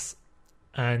Christmas,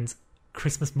 and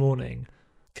Christmas morning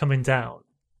coming down,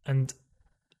 and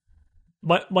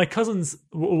my cousins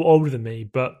were all older than me,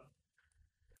 but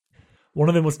one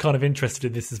of them was kind of interested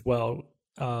in this as well.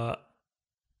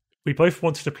 We both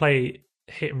wanted to play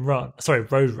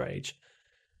Road Rage,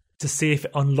 to see if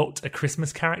it unlocked a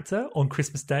Christmas character on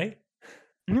Christmas Day,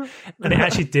 and it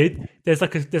actually did. There's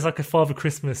like a Father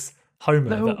Christmas Homer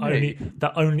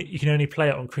that only you can only play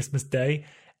it on Christmas Day.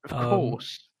 Of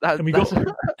course, we just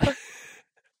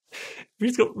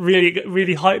got really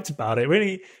really hyped about it.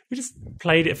 We just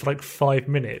played it for like 5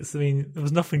 minutes. I mean, there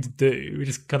was nothing to do. We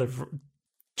just kind of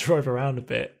drove around a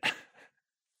bit.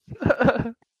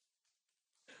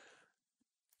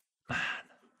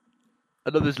 I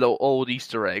love those little old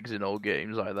Easter eggs in old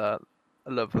games like that.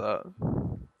 I love that.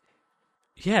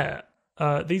 Yeah,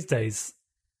 these days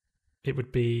it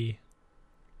would be.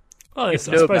 Well, I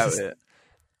know about it.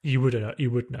 You would know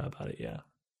about it, yeah.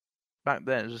 Back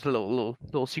then, it was just a little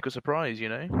secret surprise,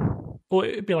 Or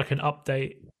it'd be like an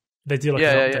update. They do like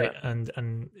an update,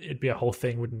 and it'd be a whole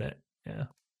thing, wouldn't it? Yeah.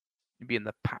 It'd be in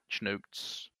the patch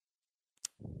notes.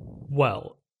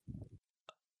 Well,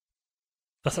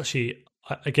 that's actually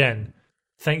again.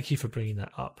 Thank you for bringing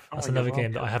that up. That's another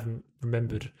game that I haven't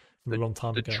remembered from a long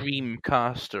time ago. The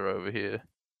Dreamcaster over here.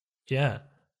 Yeah.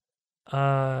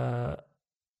 A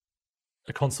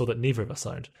console that neither of us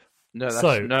owned. No.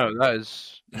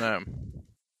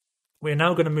 We're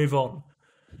now going to move on.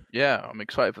 Yeah, I'm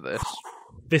excited for this.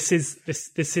 This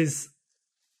is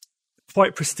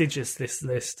quite prestigious. This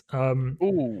list.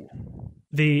 Ooh.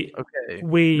 We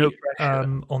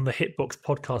on the Hitbox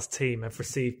podcast team have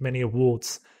received many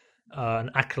awards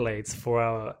and accolades for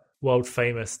our world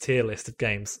famous tier list of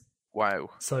games. Wow!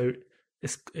 So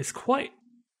it's quite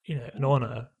an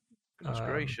honor. Goodness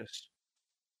gracious!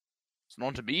 It's an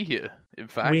honor to be here. In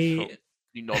fact, new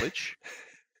knowledge.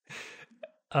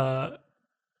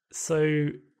 So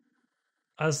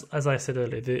as I said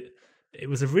earlier, it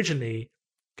was originally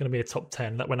going to be a top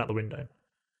 10 that went out the window.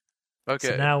 Okay.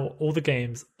 So now all the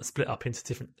games are split up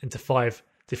into 5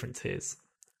 different tiers.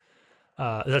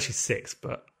 There's actually 6,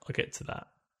 but I'll get to that.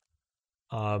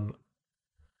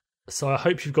 So I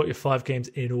hope you've got your 5 games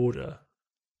in order.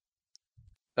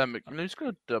 I'm just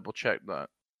going to double check that.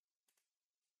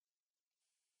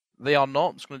 They are not.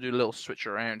 I'm just going to do a little switch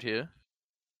around here.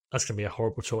 That's going to be a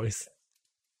horrible choice.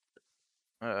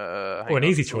 Or an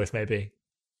easy choice, maybe.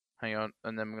 Hang on,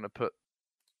 and then I'm going to put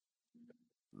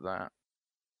that.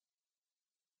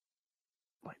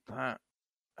 like that,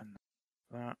 and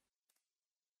that.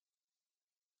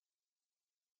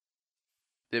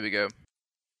 There we go.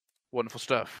 Wonderful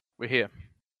stuff. We're here.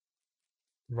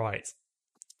 Right.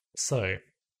 So,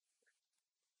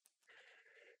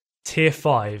 tier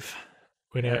 5.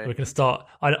 We're gonna start.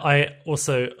 I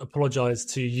also apologize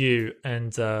to you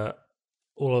and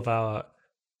all of our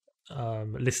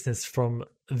listeners from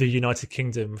the United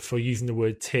Kingdom for using the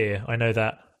word tier. I know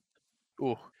that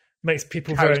Ooh, makes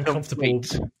people carries very no uncomfortable,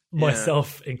 weight.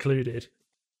 myself included.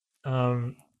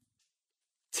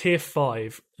 Tier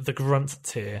 5, the grunt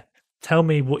tier. Tell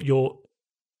me what your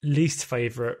least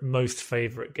favorite, most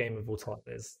favorite game of all time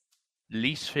is.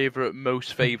 Least favorite,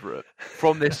 most favorite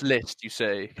from this list. You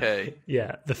say, okay?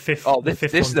 Yeah, the fifth. Oh, the this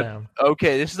fifth this one is the down.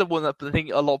 okay. This is the one that I think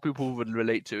a lot of people would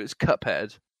relate to. It's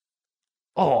Cuphead.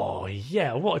 Oh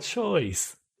yeah, what a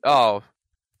choice! Oh,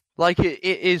 like it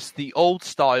is the old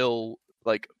style,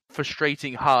 like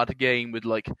frustrating hard game with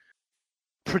like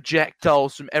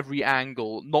projectiles from every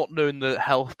angle, not knowing the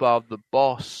health bar of the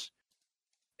boss.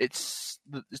 It's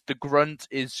the grunt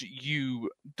is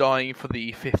you dying for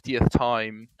the 50th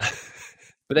time,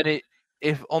 but then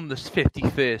if on the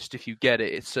 51st, if you get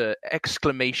it, it's a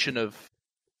exclamation of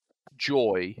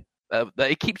joy that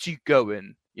it keeps you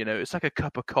going. You know, it's like a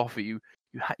cup of coffee.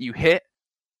 You hit,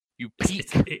 you peak,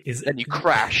 then you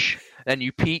crash, then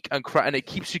you peak and crash, and it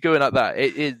keeps you going like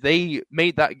that. They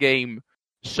made that game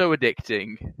so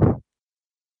addicting.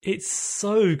 It's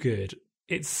so good.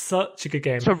 It's such a good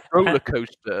game. It's a roller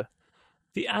coaster.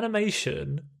 The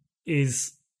animation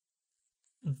is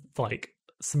like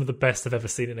some of the best I've ever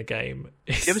seen in a game.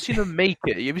 You ever seen them make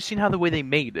it? You ever seen how the way they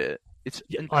made it? It's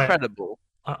incredible.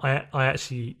 I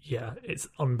actually, yeah, it's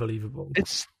unbelievable.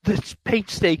 It's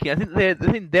painstaking. I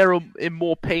think they're in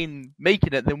more pain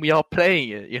making it than we are playing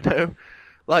it. You know,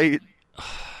 like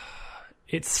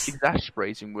it's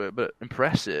exasperating word, but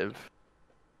impressive.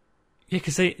 Yeah,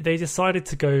 because they decided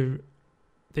to go.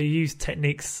 They used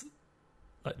techniques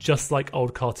just like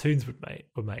old cartoons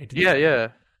were made. Yeah.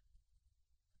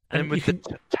 And with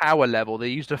the tower level, they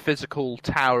used a physical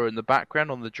tower in the background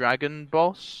on the dragon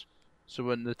boss. So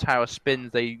when the tower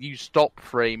spins, they use stop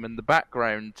frame in the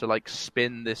background to like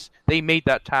spin this. They made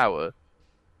that tower,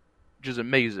 which is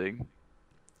amazing.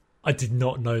 I did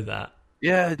not know that.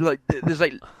 Yeah, like there's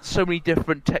like so many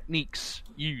different techniques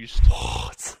used.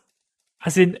 What?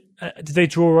 As in, did they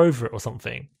draw over it or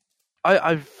something?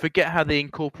 I forget how they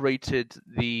incorporated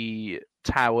the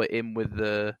tower in with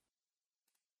the.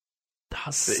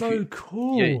 That's so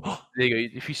cool. Yeah, there you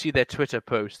go. If you see their Twitter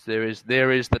post, there is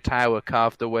the tower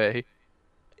carved away.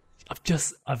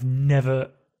 I've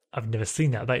never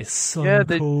seen that. That is so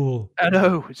cool. I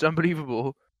know, it's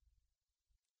unbelievable.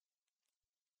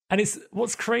 And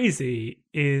what's crazy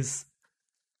is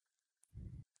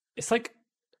it's like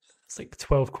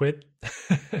 12 quid.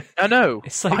 I know.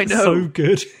 It's like so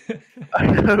good. I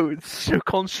know, it's so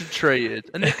concentrated.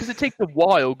 And because it takes a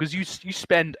while, because you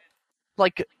spend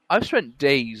like I've spent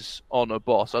days on a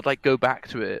boss. I'd like go back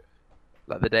to it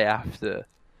like the day after.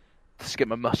 Just get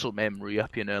my muscle memory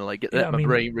up, you know, like let my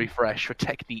brain refresh for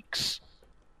techniques.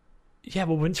 Yeah,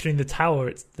 well, once you're in the tower,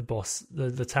 it's the boss,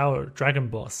 the tower dragon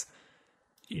boss.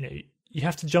 You know, you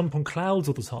have to jump on clouds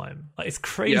all the time. Like it's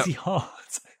crazy hard.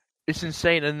 It's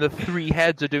insane, and the 3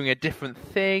 heads are doing a different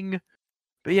thing.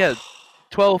 But yeah,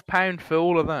 £12 for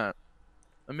all of that.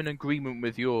 I'm in agreement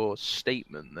with your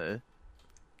statement there.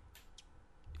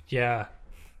 Yeah,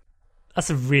 that's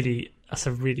a really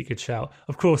good shout.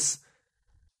 Of course.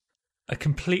 A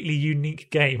completely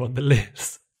unique game on the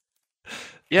list.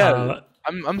 Yeah,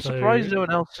 I'm surprised no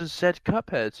one else has said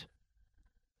Cuphead.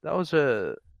 That was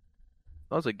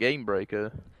a game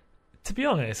breaker. To be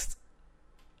honest,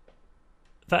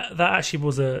 that actually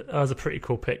was a pretty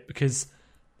cool pick because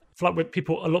I feel like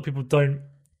a lot of people don't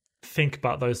think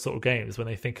about those sort of games when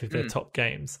they think of their top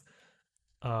games.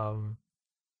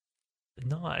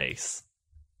 Nice.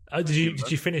 Did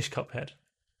you finish Cuphead?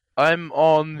 I'm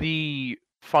on the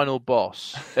final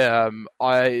boss. I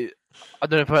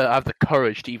don't know if I have the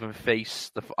courage to even face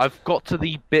the. I've got to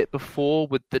the bit before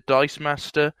with the Dice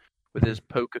Master with his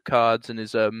poker cards and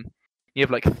his You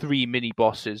have like 3 mini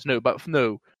bosses.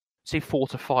 Say 4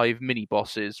 to 5 mini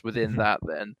bosses within that.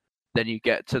 Then you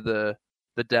get to the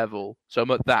devil. So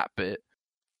I'm at that bit.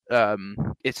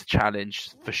 It's a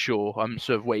challenge for sure. I'm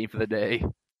sort of waiting for the day.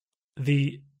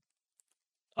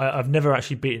 I've never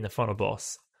actually beaten the final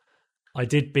boss. I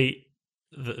did beat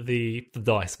the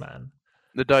Dice Man.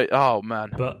 Oh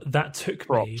man! But that took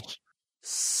me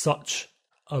such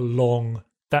a long.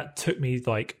 That took me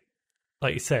like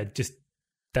you said, just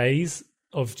days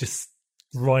of just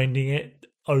grinding it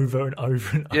over and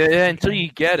over and over. Yeah, until again.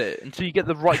 you get it, until you get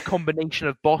the right combination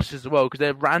of bosses as well, because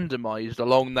they're randomized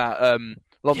along that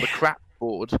the crap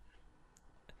board.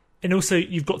 And also,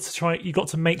 you've got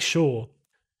to make sure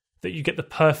that you get the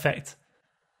perfect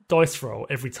dice roll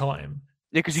every time.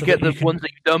 Yeah, because you so get that the you can- ones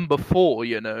that you've done before,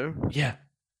 you know. Yeah.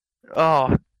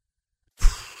 Oh,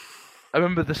 I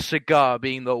remember the cigar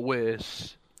being the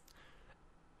worst.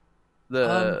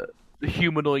 The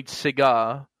humanoid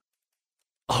cigar.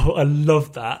 Oh, I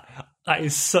love that. That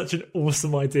is such an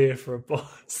awesome idea for a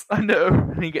boss. I know,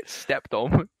 and he gets stepped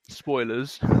on.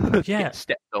 Spoilers. He Yeah. gets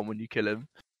stepped on when you kill him.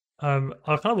 I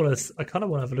kind of want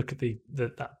to have a look at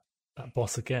that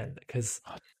boss again because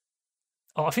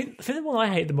I think the one I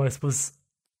hated the most was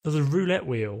there's a roulette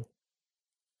wheel,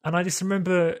 and I just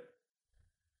remember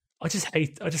I just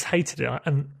hated it.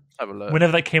 And Have a look.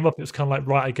 whenever that came up, it was kind of like,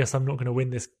 right, I guess I'm not going to win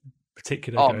this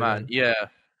particular. Oh go man, then. yeah.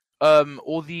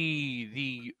 Or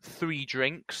the 3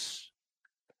 drinks.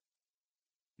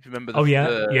 If you remember, Yeah.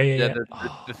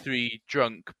 the 3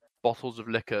 drunk bottles of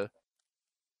liquor,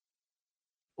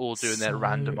 all doing their So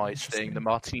randomized thing. interesting. The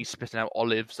martini spitting out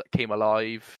olives that came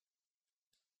alive.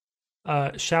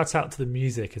 Shout out to the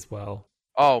music as well.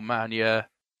 Oh man, yeah,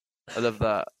 I love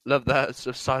that. Love that. It's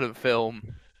a silent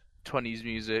film, 20s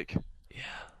music. Yeah.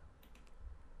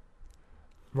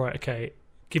 Right. Okay.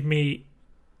 We're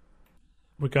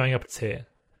going up a tier.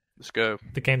 Let's go.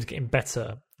 The game's getting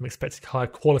better. I'm expecting higher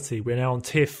quality. We're now on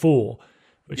tier 4,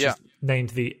 which is named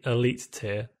the elite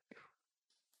tier.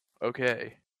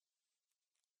 Okay.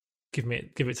 Give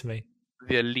it to me.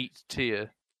 The elite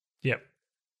tier. Yep.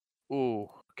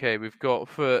 Oh, okay. We've got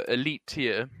for elite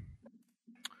tier.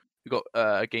 We've got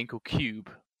a game called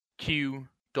Cube. Q.U.B.E.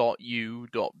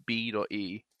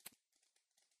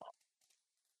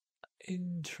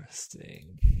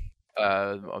 Interesting.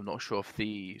 I'm not sure if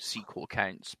the sequel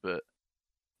counts, but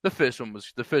the first one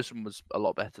was a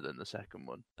lot better than the second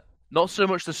one. Not so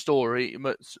much the story,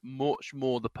 much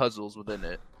more the puzzles within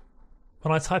it.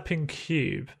 When I type in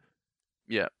cube,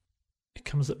 Yeah. it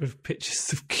comes up with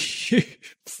pictures of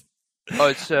cubes. Oh,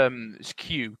 it's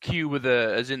Q. Q with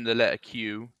as in the letter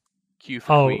Q. Q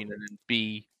for Queen, and then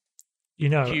B. You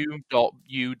know,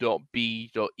 Q.U.B.E.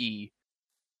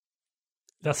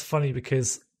 That's funny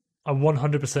because I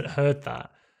 100% heard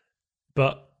that,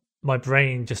 but my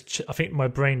brain I think my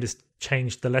brain just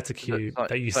changed the letter Q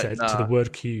that you said to the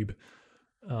word cube.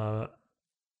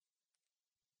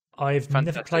 I've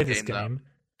never played this game.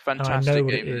 Fantastic and I know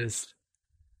what game it is.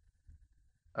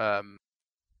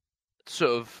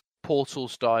 Sort of Portal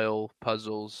style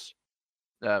puzzles.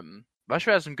 I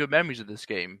actually had some good memories of this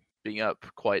game, being up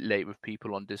quite late with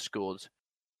people on Discord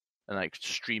and like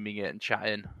streaming it and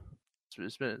chatting.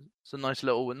 It's a nice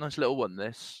little one.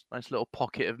 This nice little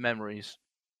pocket of memories.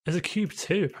 There's a Cube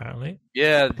 2, apparently.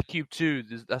 Yeah, the Cube 2.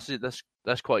 That's it.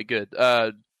 That's quite good.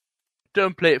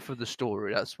 Don't play it for the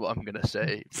story. That's what I'm gonna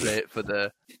say. Play it for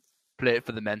the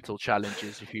mental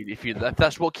challenges. If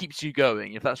that's what keeps you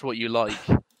going. If that's what you like.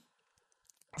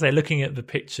 So looking at the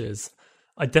pictures,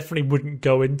 I definitely wouldn't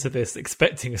go into this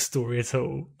expecting a story at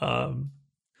all.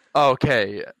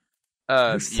 Okay. It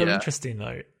looks so interesting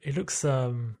though. It looks.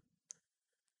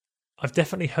 I've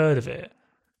definitely heard of it.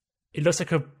 It looks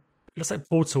like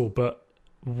Portal, but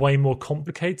way more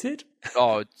complicated.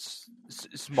 Oh, it's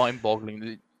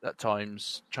mind-boggling at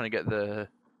times trying to get the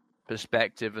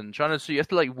perspective and so you have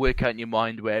to like work out in your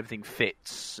mind where everything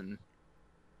fits, and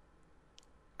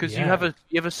because you have a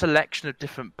selection of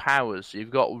different powers. So you've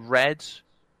got red.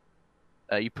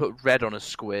 You put red on a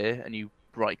square and you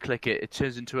right-click it. It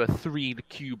turns into a 3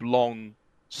 cube long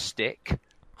stick.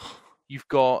 You've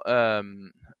got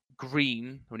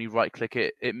green. When you right-click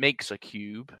it, it makes a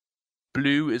cube.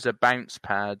 Blue is a bounce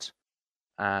pad,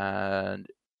 and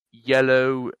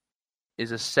yellow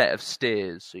is a set of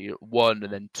stairs. So you 1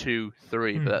 and then 2,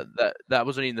 3. But that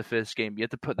was only in the first game. You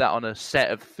had to put that on a set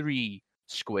of 3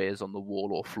 squares on the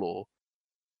wall or floor.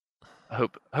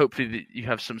 Hopefully that you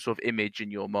have some sort of image in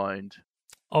your mind.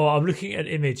 Oh, I'm looking at an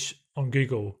image on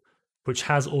Google which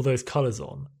has all those colours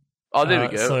on. Oh, there we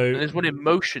go. So and there's one in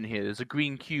motion here. There's a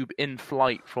green cube in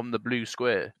flight from the blue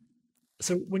square.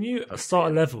 So when you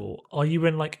start a level, are you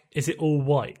in like? Is it all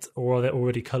white, or are there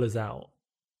already colours out?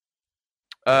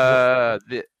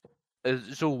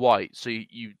 It's all white, so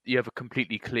you have a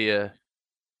completely clear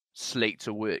slate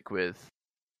to work with.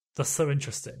 That's so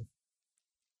interesting.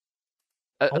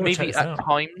 Maybe at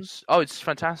times, it's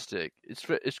fantastic.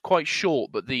 It's quite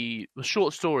short, but the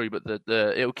short story, but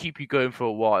the it'll keep you going for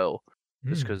a while,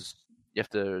 just because you have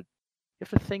to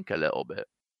think a little bit.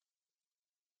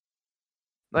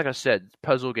 Like I said,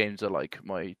 puzzle games are like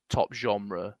my top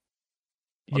genre.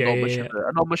 I'm Yeah, not yeah, yeah.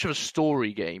 I'm not much of a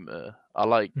story gamer. I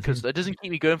like because it doesn't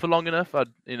keep me going for long enough. I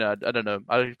don't know.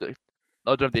 I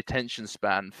don't have the attention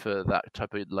span for that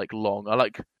type of like long. I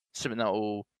like something that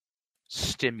will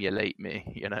stimulate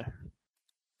me.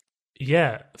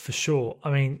 Yeah, for sure.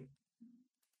 I mean,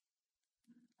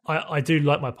 I do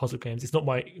like my puzzle games. It's not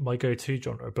my go to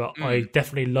genre, but I Mm.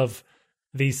 definitely love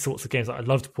these sorts of games. Like, I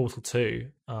loved Portal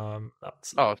 2.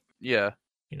 That's Oh yeah.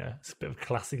 it's a bit of a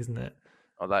classic, isn't it?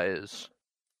 Oh, that is.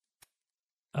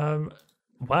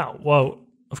 Wow. Well,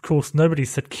 of course, nobody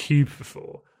said Cube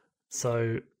before,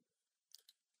 so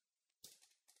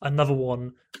another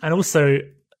one. And also,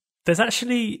 there's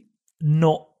actually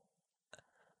not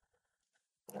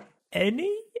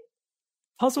any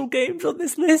puzzle games on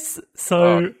this list. Oh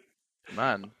So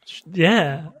man.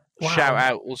 yeah, Shout wow.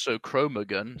 out also Chroma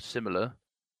Gun, similar.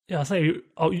 Yeah, I say,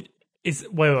 oh, is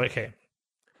wait, okay.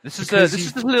 This is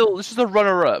Because the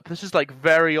runner up. This is like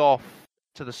very off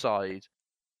to the side.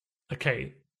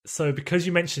 okay. So because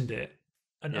you mentioned it,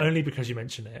 and Yeah. only because you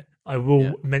mentioned it, I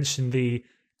will mention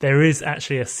there is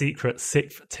actually a secret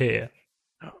sixth tier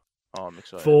Oh, I'm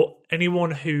excited. for anyone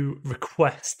who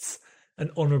requests an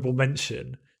honourable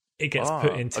mention. It gets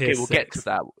put in tier okay, we'll 6. get to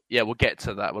that. Yeah, we'll get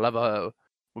to that. We'll have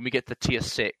when we get to tier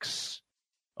 6.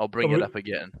 I'll bring it up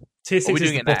again. Tier 6 we is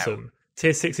doing the it now? bottom.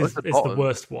 Tier 6 Oh, is it's the the bottom.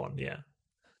 worst one. Yeah.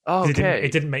 Oh, okay.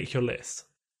 It didn't make your list.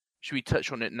 Should we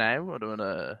touch on it now? I don't want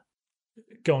to.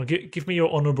 Go on, give me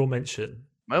your honourable mention.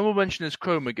 My honourable mention is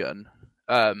Chroma Gun.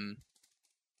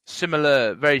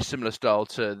 Very similar style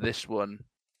to this one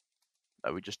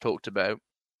that we just talked about,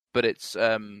 but it's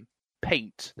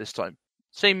paint this time.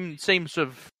 Same sort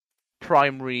of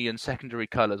primary and secondary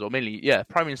colors, or mainly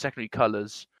primary and secondary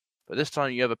colors. But this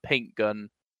time you have a paint gun,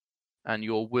 and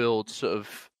your world sort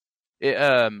of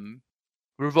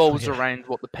revolves around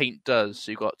what the paint does.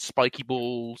 So you've got spiky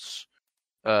balls,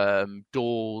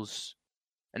 doors,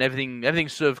 and everything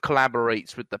sort of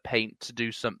collaborates with the paint to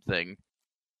do something.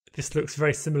 This looks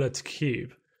very similar to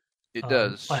Cube. It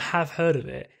does. I have heard of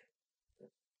it.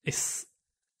 It's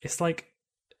like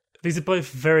these are both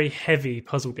very heavy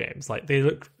puzzle games. Like they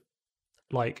look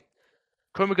like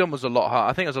Chroma Gun was a lot hard.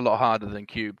 I think it was a lot harder than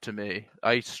Cube to me.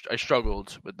 I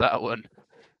struggled with that one.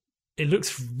 It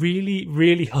looks really,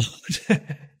 really hard.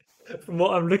 From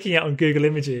what I'm looking at on Google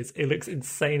Images, it looks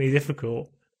insanely difficult.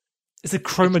 It's a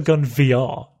Chroma Gun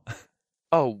VR.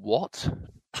 Oh, what?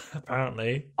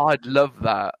 Apparently. I'd love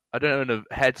that. I don't own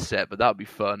a headset, but that'd be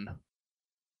fun.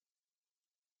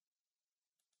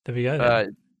 There we go.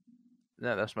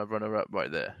 No, that's my runner-up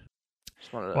right there.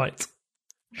 Right.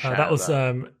 That was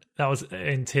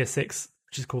in tier 6,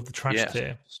 which is called the trash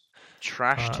tier.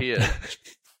 Trash tier.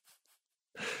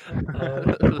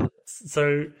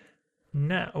 So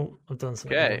now I've done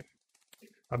something. Okay.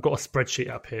 I've got a spreadsheet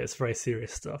up here. It's very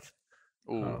serious stuff.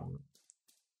 Ooh.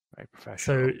 Very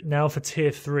professional. So now for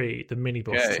tier 3, the mini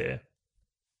boss tier.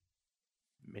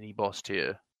 Mini boss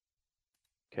tier.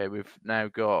 Okay, we've now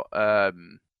got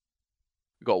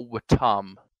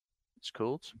Watam. It's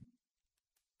called.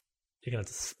 You're going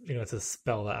to have to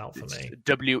spell that out for me.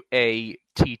 Wattam.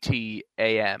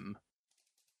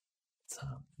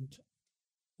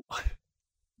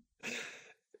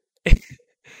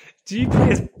 Do you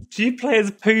play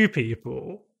as poo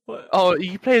people? What? Oh,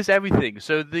 you play as everything.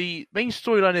 So the main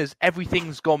storyline is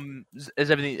everything's gone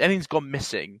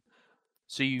missing.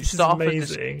 So you start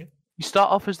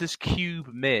off as this cube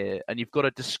mayor, and you've got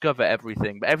to discover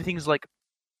everything. But everything's like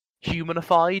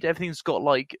humanified. Everything's got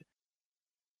like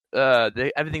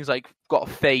everything's like got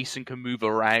a face and can move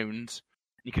around.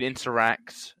 You can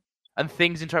interact, and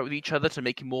things interact with each other to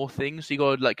make more things. So you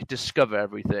got to like discover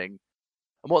everything.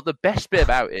 And what the best bit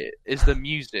about it is the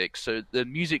music. So the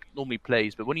music normally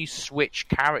plays, but when you switch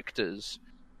characters,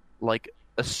 like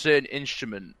a certain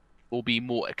instrument will be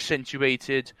more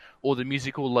accentuated, or the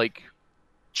music will like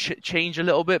change a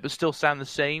little bit, but still sound the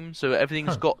same. So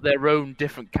everything's got their own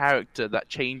different character that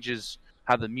changes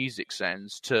how the music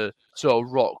sounds. To sort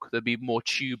of rock, there'd be more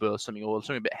tuba or something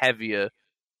a bit heavier.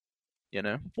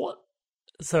 What?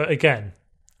 So again,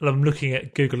 I'm looking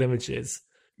at Google Images.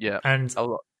 Yeah, and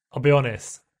I'll be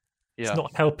honest, it's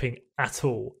not helping at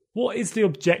all. What is the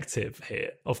objective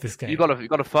here of this game? You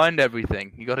gotta find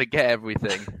everything. You gotta get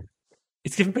everything.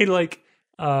 It's giving me like,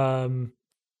 what's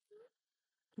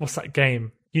that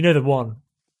game? You know the one,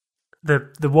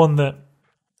 the one that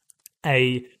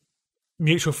a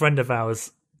mutual friend of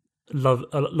ours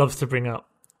loves to bring up,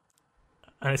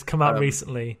 and it's come out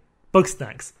recently.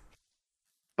 Bugsnax.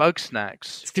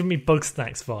 Bugsnax. It's giving me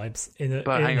Bugsnax vibes in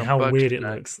how Bugsnax. weird it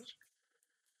looks.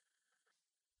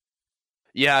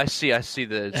 Yeah, I see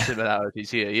the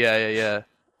similarities here. Yeah.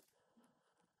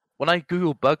 when I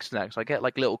Google bug snacks, I get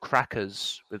like little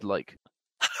crackers with like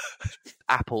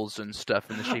apples and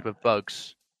stuff in the shape of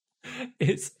bugs.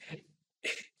 It's.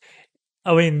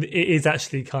 I mean, it is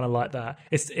actually kind of like that.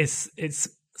 It's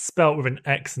spelt with an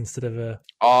X instead of a.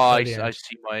 Oh, I end.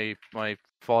 see my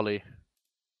folly.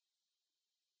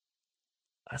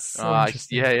 That's so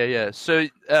interesting. Yeah. So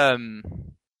that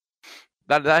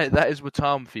is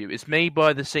Watam for you. It's made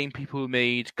by the same people who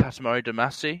made Katamari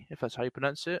Damacy, if that's how you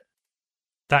pronounce it.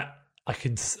 That I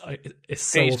can. It's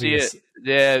so Can you obvious. see it?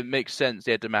 Yeah, it makes sense.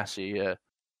 Yeah, Damacy. Yeah.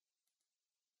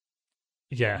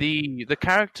 Yeah. The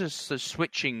characters, the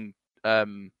switching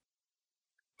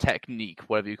technique,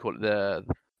 whatever you call it, the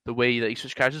way that you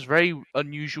switch characters is very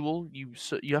unusual. You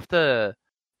have a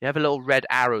little red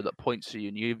arrow that points to you,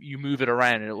 and you move it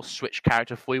around, and it will switch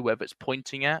character for you wherever it's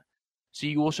pointing at. So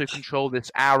you also control this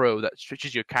arrow that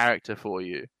switches your character for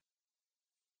you.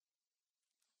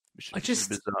 Which is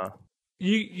bizarre.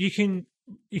 You can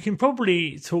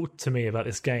probably talk to me about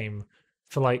this game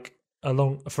for like a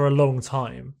long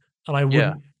time,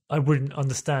 and I wouldn't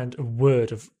understand a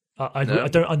word of. I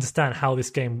don't understand how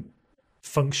this game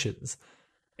functions.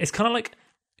 It's kind of like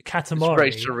Katamari.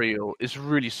 It's very surreal. It's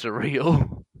really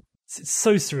surreal. It's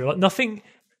so surreal. Like nothing,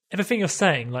 everything you're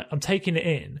saying. Like I'm taking it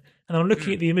in, and I'm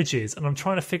looking at the images, and I'm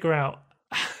trying to figure out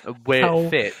where it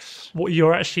fits. What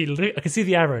you're actually. I can see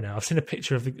the arrow now. I've seen a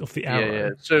picture of the arrow.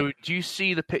 Yeah. So do you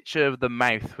see the picture of the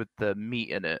mouth with the meat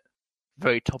in it?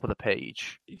 Very top of the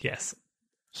page. Yes.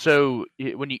 So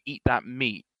when you eat that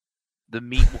meat, the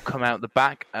meat will come out the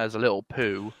back as a little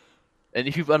poo, and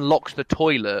if you've unlocked the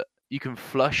toilet, you can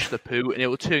flush the poo, and it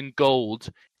will turn gold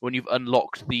when you've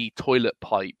unlocked the toilet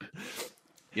pipe.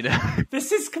 You know,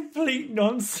 this is complete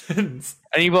nonsense.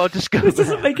 And you want to discover this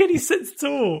doesn't make any sense at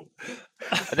all.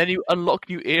 And then you unlock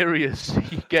new areas.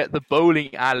 You get the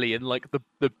bowling alley, and like the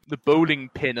bowling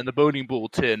pin and the bowling ball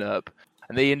turn up,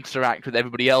 and they interact with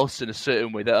everybody else in a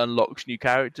certain way that unlocks new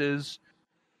characters.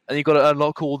 And you've got to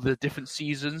unlock all the different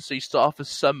seasons. So you start off as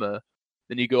summer,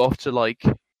 then you go off to like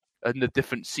the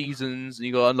different seasons, and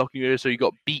you got to unlock new areas. So you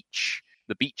got beach.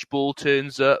 The beach ball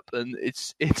turns up, and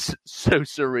it's so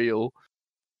surreal.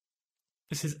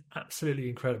 This is absolutely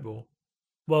incredible.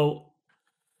 Well,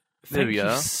 thank you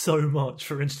so much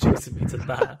for introducing me to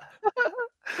that.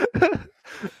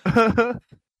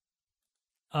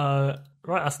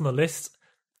 Right, that's on the list.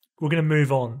 We're going to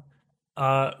move on.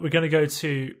 We're going to go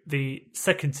to the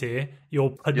second tier,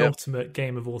 your penultimate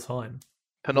game of all time.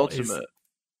 Penultimate.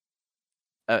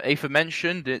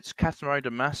 Aforementioned, it's Katamari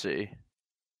Damacy.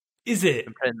 Is it?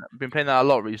 I've been playing that a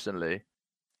lot recently.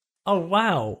 Oh,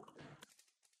 wow.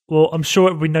 Well, I'm sure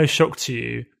it would be no shock to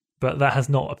you, but that has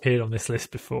not appeared on this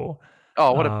list before.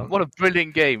 Oh, what a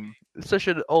brilliant game. It's such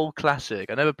an old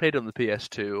classic. I never played it on the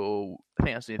PS2, or I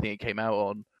think that's the only thing it came out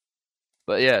on.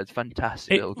 But yeah, it's a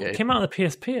fantastic little game. It came out on the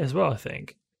PSP as well, I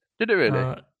think. Did it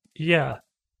really? Yeah.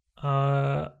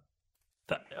 I've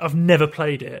never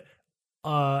played it.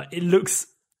 It looks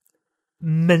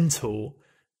mental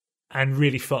and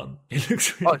really fun. It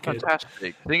looks really good.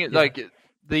 Fantastic. The thing is, like,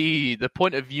 the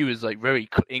point of view is like very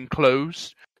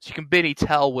enclosed, so you can barely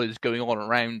tell what is going on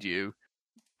around you.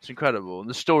 It's incredible, and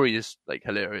the story is like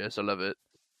hilarious. I love it.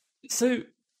 So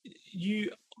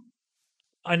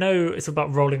I know it's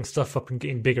about rolling stuff up and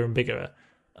getting bigger and bigger,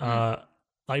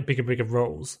 like bigger and bigger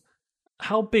rolls.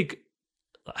 How big?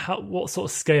 What sort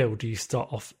of scale do you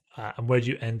start off at, and where do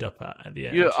you end up at the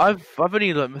end? Yeah, I've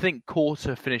only I think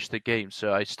quarter finished the game,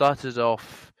 so I started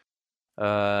off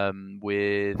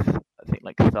with I think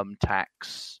like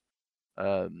thumbtacks,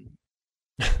 I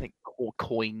think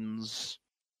coins,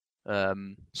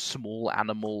 small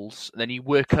animals, and then you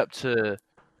work up to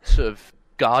sort of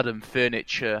garden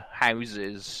furniture,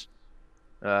 houses,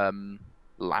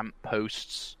 lamp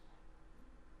posts,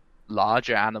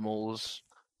 larger animals.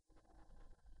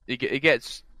 It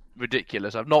gets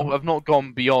ridiculous. I've not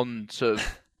gone beyond sort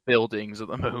of buildings at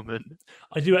the moment.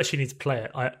 I do actually need to play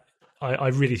it. I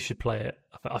really should play it.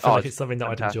 I feel like it's something that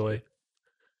fantastic. I'd enjoy.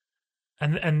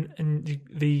 And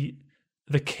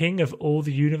the king of all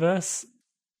the universe.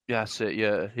 Yeah, that's it.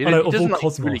 Yeah, he doesn't like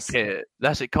really care.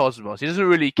 That's it, Cosmos. He doesn't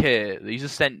really care. He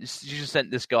just sent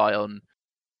this guy on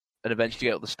an adventure to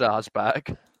get all the stars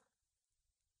back.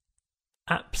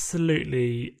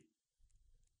 Absolutely.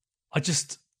 I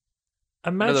just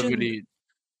imagine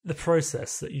the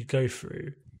process that you go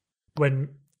through when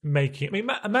making. I mean,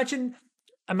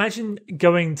 imagine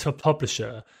going to a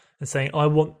publisher and saying, "I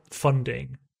want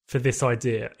funding for this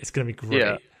idea. It's going to be great."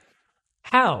 Yeah.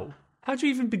 How do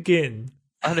you even begin?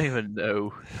 I don't even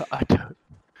know. I don't.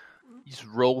 You just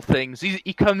roll things.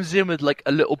 He comes in with like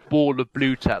a little ball of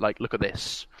blue tack. Like, look at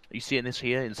this. Are you seeing this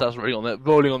here? And starts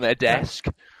rolling on their desk.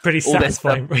 Pretty All their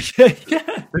satisfying.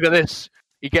 Yeah. Look at this.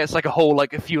 He gets like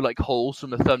a few like holes from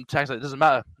the thumbtacks. Like, it doesn't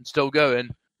matter. I'm still going.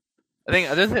 I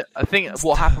think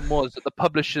what happened was that the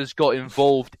publishers got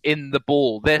involved in the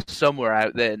ball. They're somewhere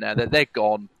out there now. They're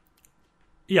gone.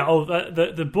 Yeah. Oh,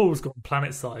 the ball's got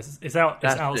planet size. It's out.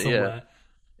 It's out somewhere.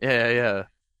 Yeah.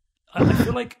 I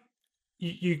feel like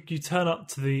you turn up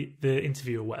to the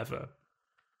interview or whatever,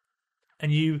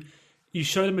 and you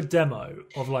show them a demo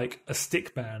of like a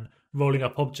stick man rolling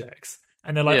up objects,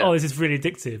 and they're like, "Oh, this is really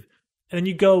addictive," and then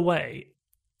you go away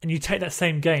and you take that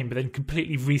same game, but then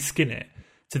completely reskin it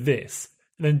to this,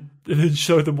 and then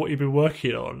show them what you've been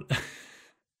working on.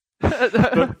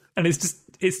 And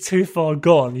it's too far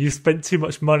gone. You've spent too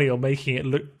much money on making it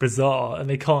look bizarre, and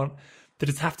they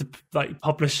just have to like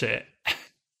publish it.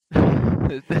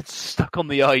 They're stuck on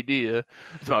the idea.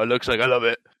 That's what it looks like. I love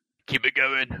it. Keep it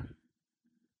going.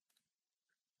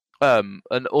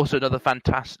 And also another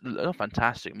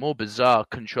more bizarre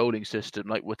controlling system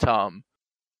like Watam.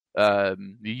 I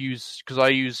use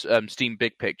Steam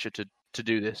Big Picture to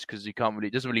do this because it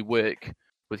doesn't really work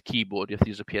with keyboard. You have to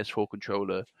use a PS4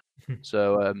 controller.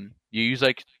 So you use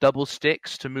like double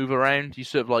sticks to move around. You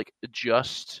sort of like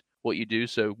adjust what you do.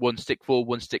 So one stick forward,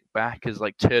 one stick back is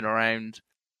like turn around.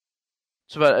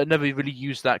 So I never really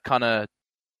used that kind of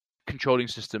controlling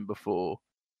system before.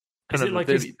 Kind of like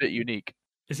a bit unique.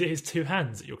 Is it his two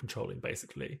hands that you're controlling,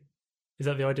 basically? Is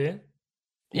that the idea?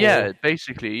 Yeah,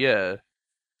 basically, yeah.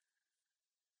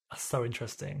 That's so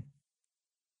interesting.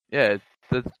 Yeah,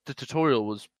 the tutorial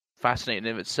was fascinating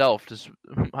in itself, just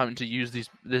having to use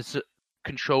this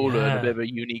controller in a bit of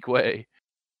a unique way.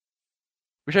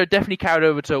 Which I definitely carried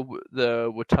over to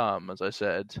the Watam, as I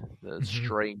said. The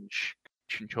strange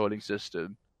controlling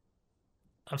system.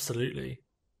 Absolutely.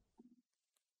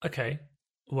 Okay,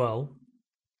 well,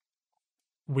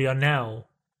 we are now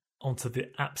onto the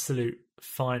absolute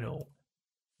final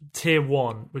tier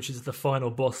 1, which is the final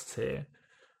boss tier.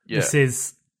 Yeah.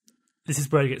 This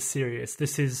is where it gets serious.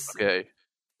 This is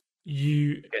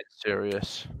you get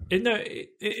serious.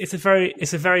 It's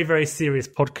a very very serious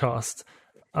podcast.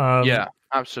 Yeah,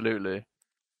 absolutely.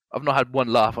 I've not had one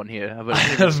laugh on here. I've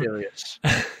been serious.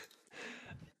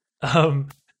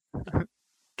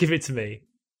 Give it to me.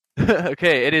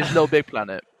 Okay, it is Little Big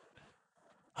Planet.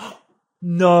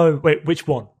 No, wait, which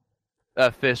one?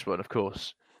 First one, of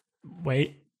course.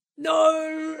 Wait,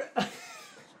 no.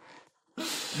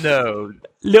 No.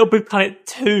 Little Big Planet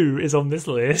 2 is on this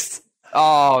list.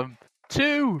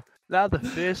 2. Now the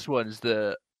first one's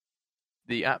the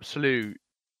absolute.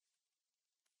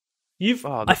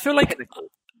 I feel like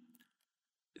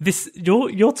this.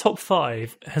 Your top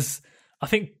 5 has. I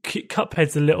think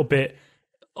Cuphead's a little bit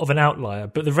of an outlier,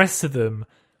 but the rest of them,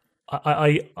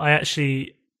 I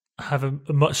actually have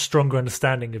a much stronger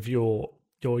understanding of your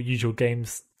usual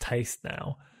games taste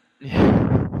now.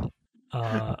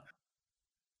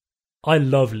 I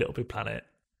love Little Big Planet.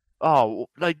 Oh,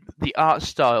 like the art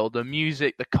style, the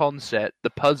music, the concept, the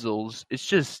puzzles. It's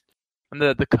just, and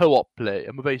the co-op play.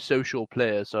 I'm a very social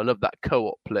player, so I love that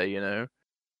co-op play. You know.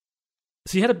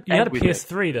 So you had a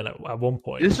PS3 then at one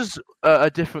point. This is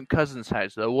a different cousin's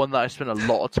house, though, one that I spent a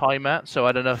lot of time at. So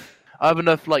I have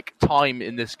enough like time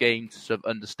in this game to sort of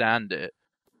understand it.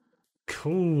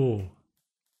 Cool.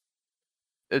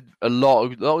 A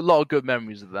lot of good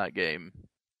memories of that game.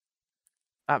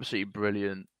 Absolutely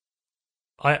brilliant.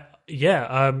 I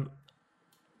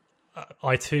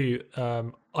too.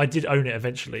 I did own it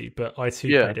eventually, but I too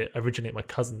played it originally at my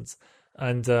cousin's,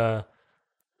 and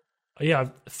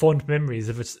I've fond memories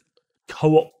of this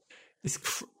co-op,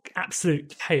 this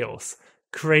absolute chaos,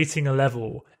 creating a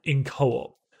level in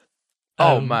co-op.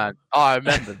 Oh man, I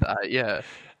remember that. Yeah,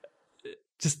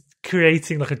 just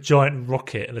creating like a giant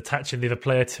rocket and attaching the other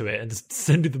player to it and just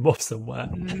sending them off somewhere.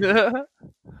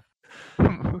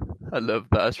 I love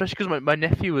that, especially because my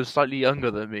nephew was slightly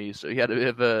younger than me, so he had a bit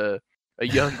of a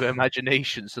younger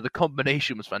imagination. So the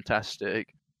combination was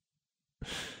fantastic.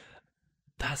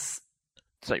 It's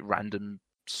like random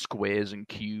squares and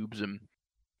cubes and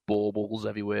baubles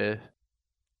everywhere.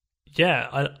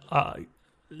 Yeah,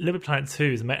 Little Big Planet 2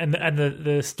 is amazing, and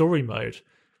the story mode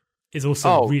is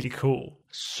also really cool.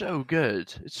 So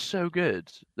good, it's so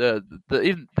good.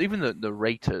 Even the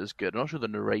narrator is good. I'm not sure the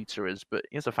narrator is, but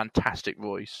he has a fantastic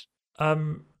voice.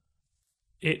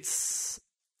 It's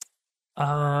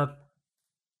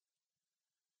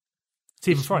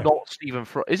Stephen Fry. Not Stephen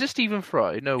Fry. Is it Stephen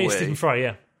Fry? No way. It's Stephen Fry,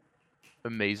 yeah.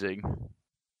 Amazing.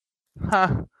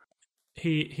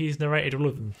 He's narrated all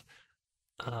of them.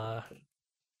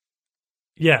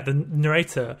 The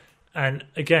narrator, and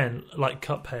again, like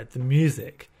Cuphead, the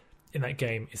music in that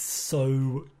game is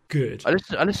so good.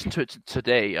 I listened to it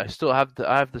today. I still have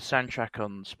I have the soundtrack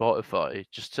on Spotify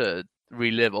just to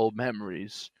relive old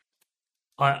memories.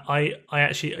 I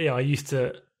actually, I used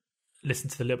to listen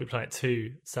to the Little Big Planet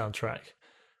 2 soundtrack.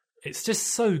 It's just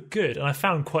so good, and I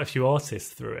found quite a few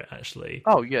artists through it, actually.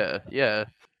 Oh yeah, yeah.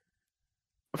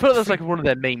 I feel like that's like one of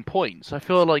their main points. I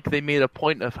feel like they made a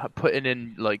point of putting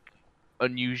in like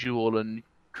unusual and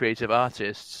creative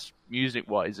artists,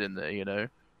 music-wise, in there. You know,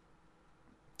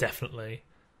 Definitely.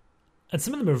 And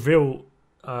some of them are real,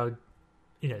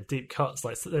 deep cuts.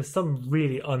 Like, so there's some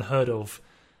really unheard of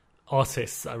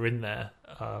artists that are in there.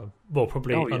 Well,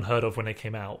 probably unheard of when they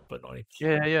came out, but not.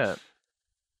 Yeah, yeah.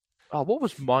 Oh, what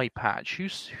was My Patch? Who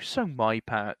sang My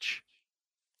Patch?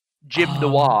 Jim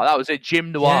Noir. That was it.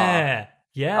 Jim Noir. Yeah,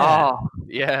 yeah. Oh,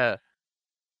 yeah.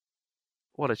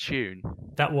 What a tune.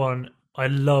 That one I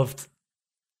loved.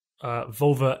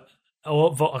 Volva.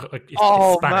 It's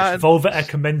Spanish. Man. Volva e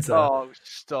Comenza. Oh,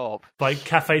 stop. By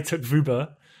Cafe Tuk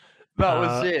Vuba. That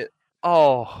was it.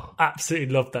 Oh,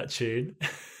 absolutely loved that tune.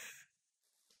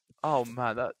 Oh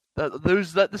man,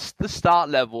 the start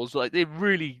levels, like they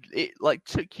really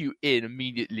took you in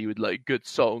immediately with like good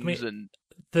songs. And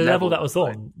the level that was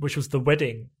on, which was the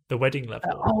wedding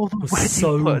level, was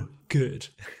so good.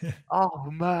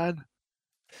 Oh man,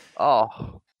 I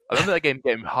remember that game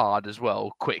getting hard as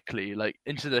well quickly, like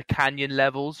into the canyon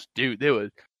levels, dude. They were.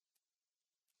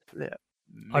 Yeah,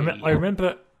 I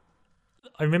remember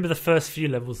the first few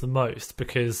levels the most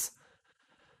because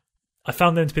I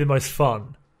found them to be the most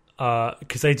fun.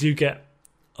 Because they do get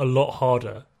a lot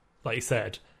harder, like you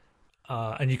said,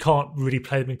 and you can't really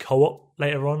play them in co-op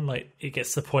later on. Like, it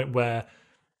gets to the point where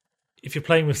if you're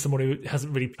playing with someone who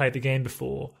hasn't really played the game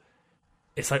before,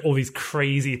 it's like all these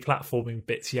crazy platforming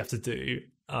bits you have to do.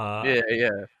 Yeah.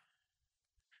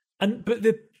 But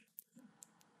the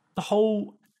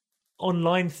whole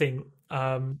online thing,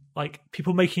 like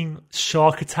people making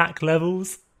shark attack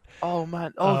levels. Oh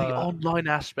man! The online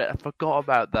aspect. I forgot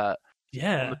about that.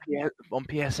 Yeah, on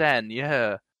PSN,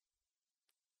 yeah.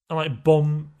 And like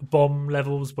bomb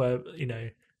levels where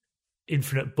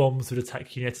infinite bombs would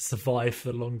attack you, to survive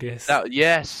for the longest.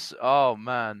 Yes. Oh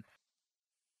man,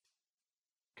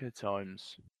 good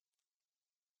times.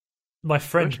 My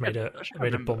friend made a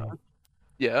bomb. That.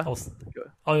 Yeah.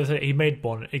 He made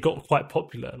one. It got quite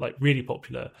popular, like really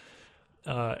popular.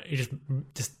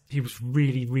 He was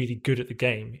really, really good at the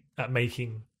game at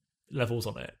making levels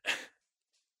on it.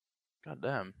 God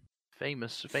damn.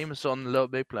 Famous on the Little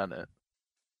Big Planet.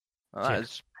 Well, that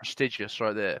is prestigious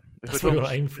right there. That's what we're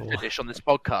aiming for. On this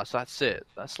podcast, that's it.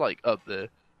 That's like up there.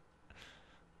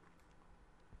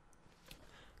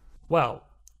 Well,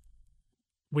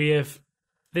 this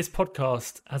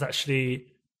podcast has actually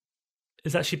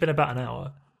been about an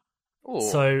hour. Oh,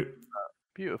 so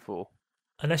beautiful.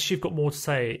 Unless you've got more to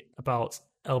say about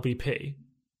LBP,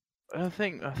 I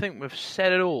think we've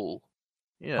said it all.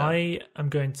 Yeah. I am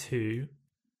going to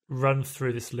run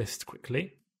through this list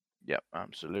quickly. Yep,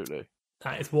 absolutely.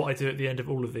 That is what I do at the end of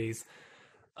all of these.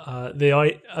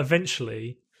 I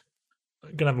eventually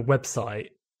going to have a website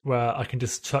where I can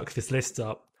just chuck this list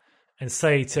up and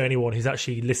say to anyone who's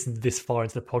actually listened this far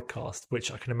into the podcast,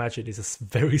 which I can imagine is a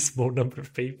very small number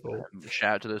of people.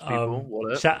 Shout out to those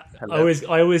people.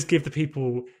 I always give the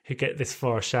people who get this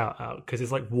far a shout out because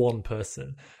it's like one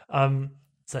person.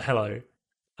 So hello.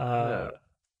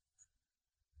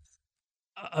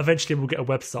 Eventually we'll get a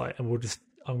website and I'm just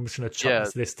going to chuck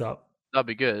this list up. That'd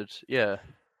be good. Yeah.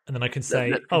 And then I can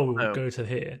say, we'll go to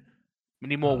here. We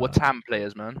need more Watan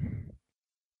players, man.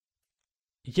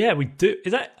 Yeah, we do.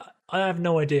 Is that? I have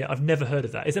no idea. I've never heard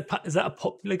of that. Is that a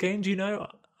popular game? Do you know?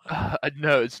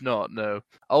 No, it's not. No,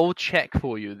 I'll check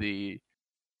for you the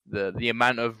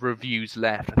amount of reviews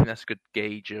left. I think that's a good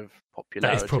gauge of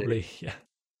popularity. That is probably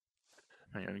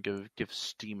Hang on, give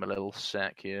Steam a little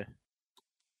sec here.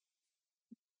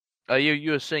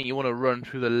 You were saying you want to run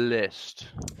through the list.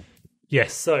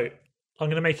 Yes. So I'm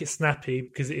going to make it snappy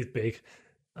because it is big.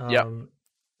 Yeah.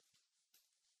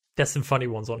 There's some funny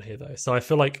ones on here though, so I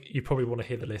feel like you probably want to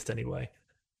hear the list anyway.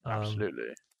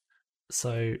 Absolutely.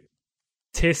 So,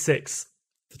 tier 6,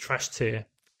 the trash tier.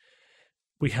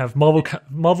 We have Marvel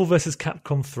vs.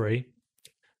 Capcom 3,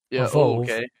 Evolve,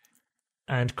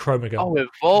 and Chromagun. Oh,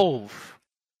 Evolve!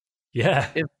 Yeah,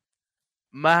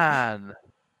 man,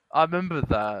 I remember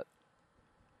that.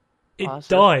 It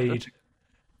died,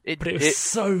 but it was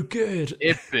so good.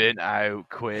 It been out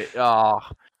quick.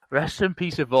 Rest in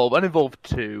peace, Evolve. And Evolve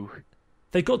 2.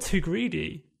 They got too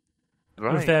greedy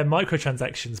with their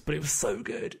microtransactions, but it was so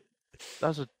good. That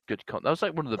was a good that was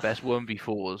like one of the best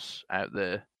 1v4s out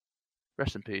there.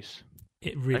 Rest in peace.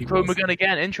 It really And Chrome was.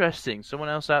 again, interesting. Someone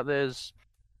else out there's...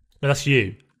 No, that's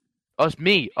you. Oh, it's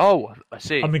me. Oh, I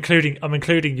see. I'm including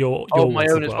your my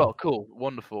ones own as as well. Cool.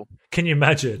 Wonderful. Can you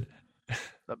imagine?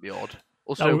 That'd be odd.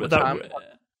 Also, Watam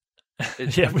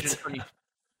is Yeah,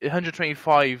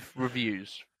 125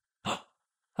 reviews.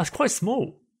 that's quite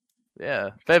small.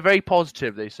 Yeah. They're very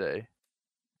positive, they say.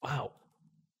 Wow.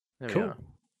 There we Cool. are.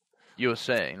 You were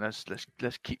saying, let's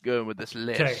keep going with this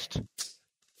list. Okay.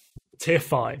 Tier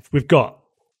 5. We've got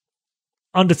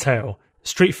Undertale,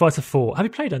 Street Fighter 4. Have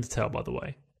you played Undertale, by the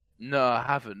way? No, I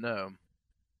haven't, no.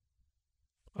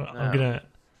 I'm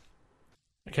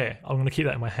gonna keep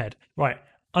that in my head. Right.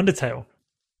 Undertale,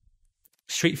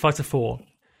 Street Fighter 4,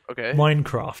 Okay.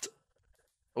 Minecraft,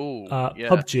 Oh, yeah.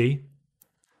 PUBG,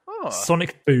 Oh.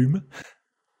 Sonic Boom,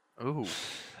 Oh.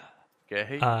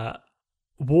 Okay.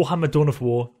 Warhammer Dawn of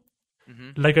War,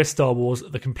 Mm-hmm. Lego Star Wars: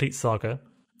 The Complete Saga,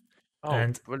 Oh,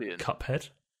 and brilliant. Cuphead.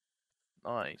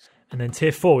 Nice. And then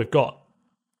tier 4, we've got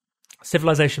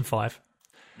Civilization 5,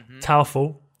 Mm-hmm.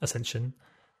 Towerfall Ascension,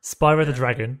 Spyro the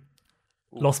Dragon,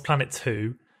 Lost Planet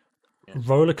 2,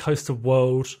 Roller Coaster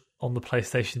World on the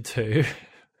PlayStation 2,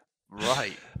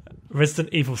 Right.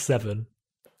 Resident Evil 7,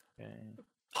 Okay.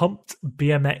 Pumped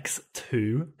BMX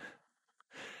 2,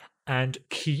 and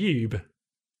Cube.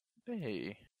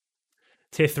 Hey.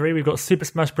 Tier 3, we've got Super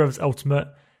Smash Bros. Ultimate,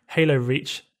 Halo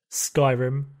Reach,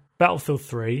 Skyrim, Battlefield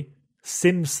 3,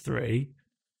 Sims 3,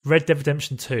 Red Dead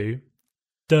Redemption 2,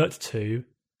 Dirt 2,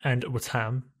 and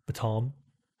Watam.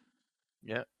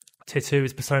 Yeah. Tier 2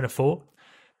 is Persona 4,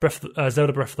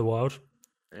 Zelda Breath of the Wild,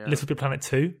 Yeah. Little Big Planet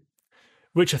 2,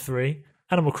 Witcher 3,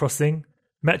 Animal Crossing,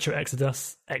 Metro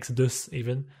Exodus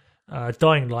even,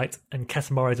 Dying Light, and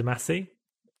Katamari Damacy.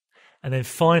 And then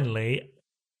finally,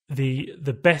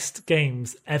 the best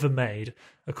games ever made,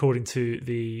 according to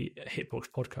the Hitbox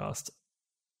podcast.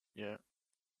 Yeah.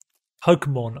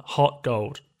 Pokemon Heart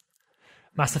Gold,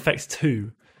 Mass Effect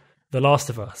 2, The Last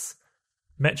of Us,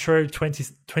 Metro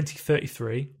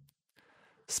 2033,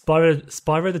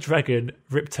 Spyro the Dragon,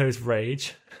 Ripto's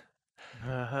Rage,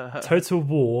 Total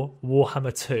War,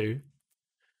 Warhammer 2,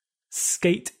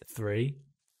 Skate 3,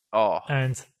 Oh.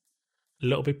 and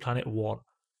Little Big Planet 1.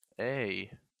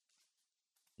 Hey.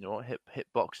 You know what?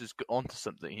 Hitbox is onto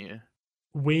something here.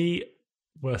 We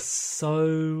were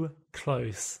so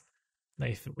close,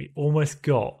 Nathan. We almost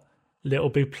got Little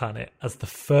Big Planet as the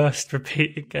first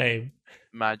repeated game.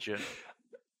 Imagine.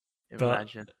 But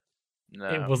No.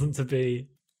 it wasn't to be.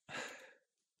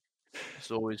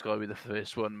 It's always got to be the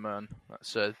first one, man.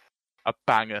 That's a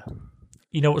banger.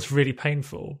 You know what's really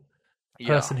painful? The Yeah.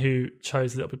 person who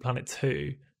chose Little Big Planet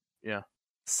 2 Yeah.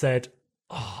 said,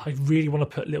 "Oh, I really want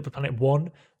to put Little Big Planet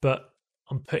 1, but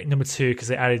I'm putting number 2 because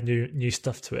they added new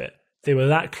stuff to it." They were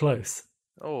that close.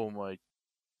 Oh my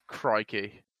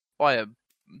crikey! By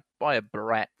a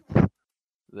breath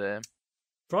there.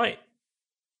 Right.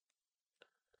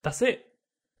 That's it.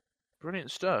 Brilliant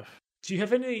stuff. Do you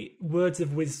have any words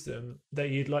of wisdom that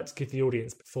you'd like to give the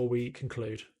audience before we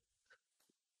conclude?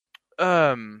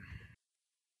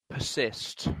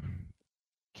 Persist.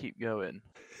 Keep going.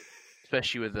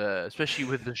 Especially with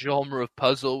the genre of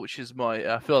puzzle, which is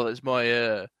I feel it's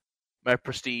my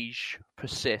prestige.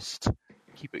 Persist.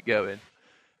 Keep it going.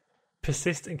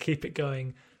 Persist and keep it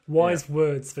going. Wise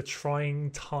words for trying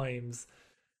times.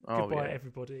 Oh, Goodbye, yeah.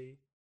 everybody.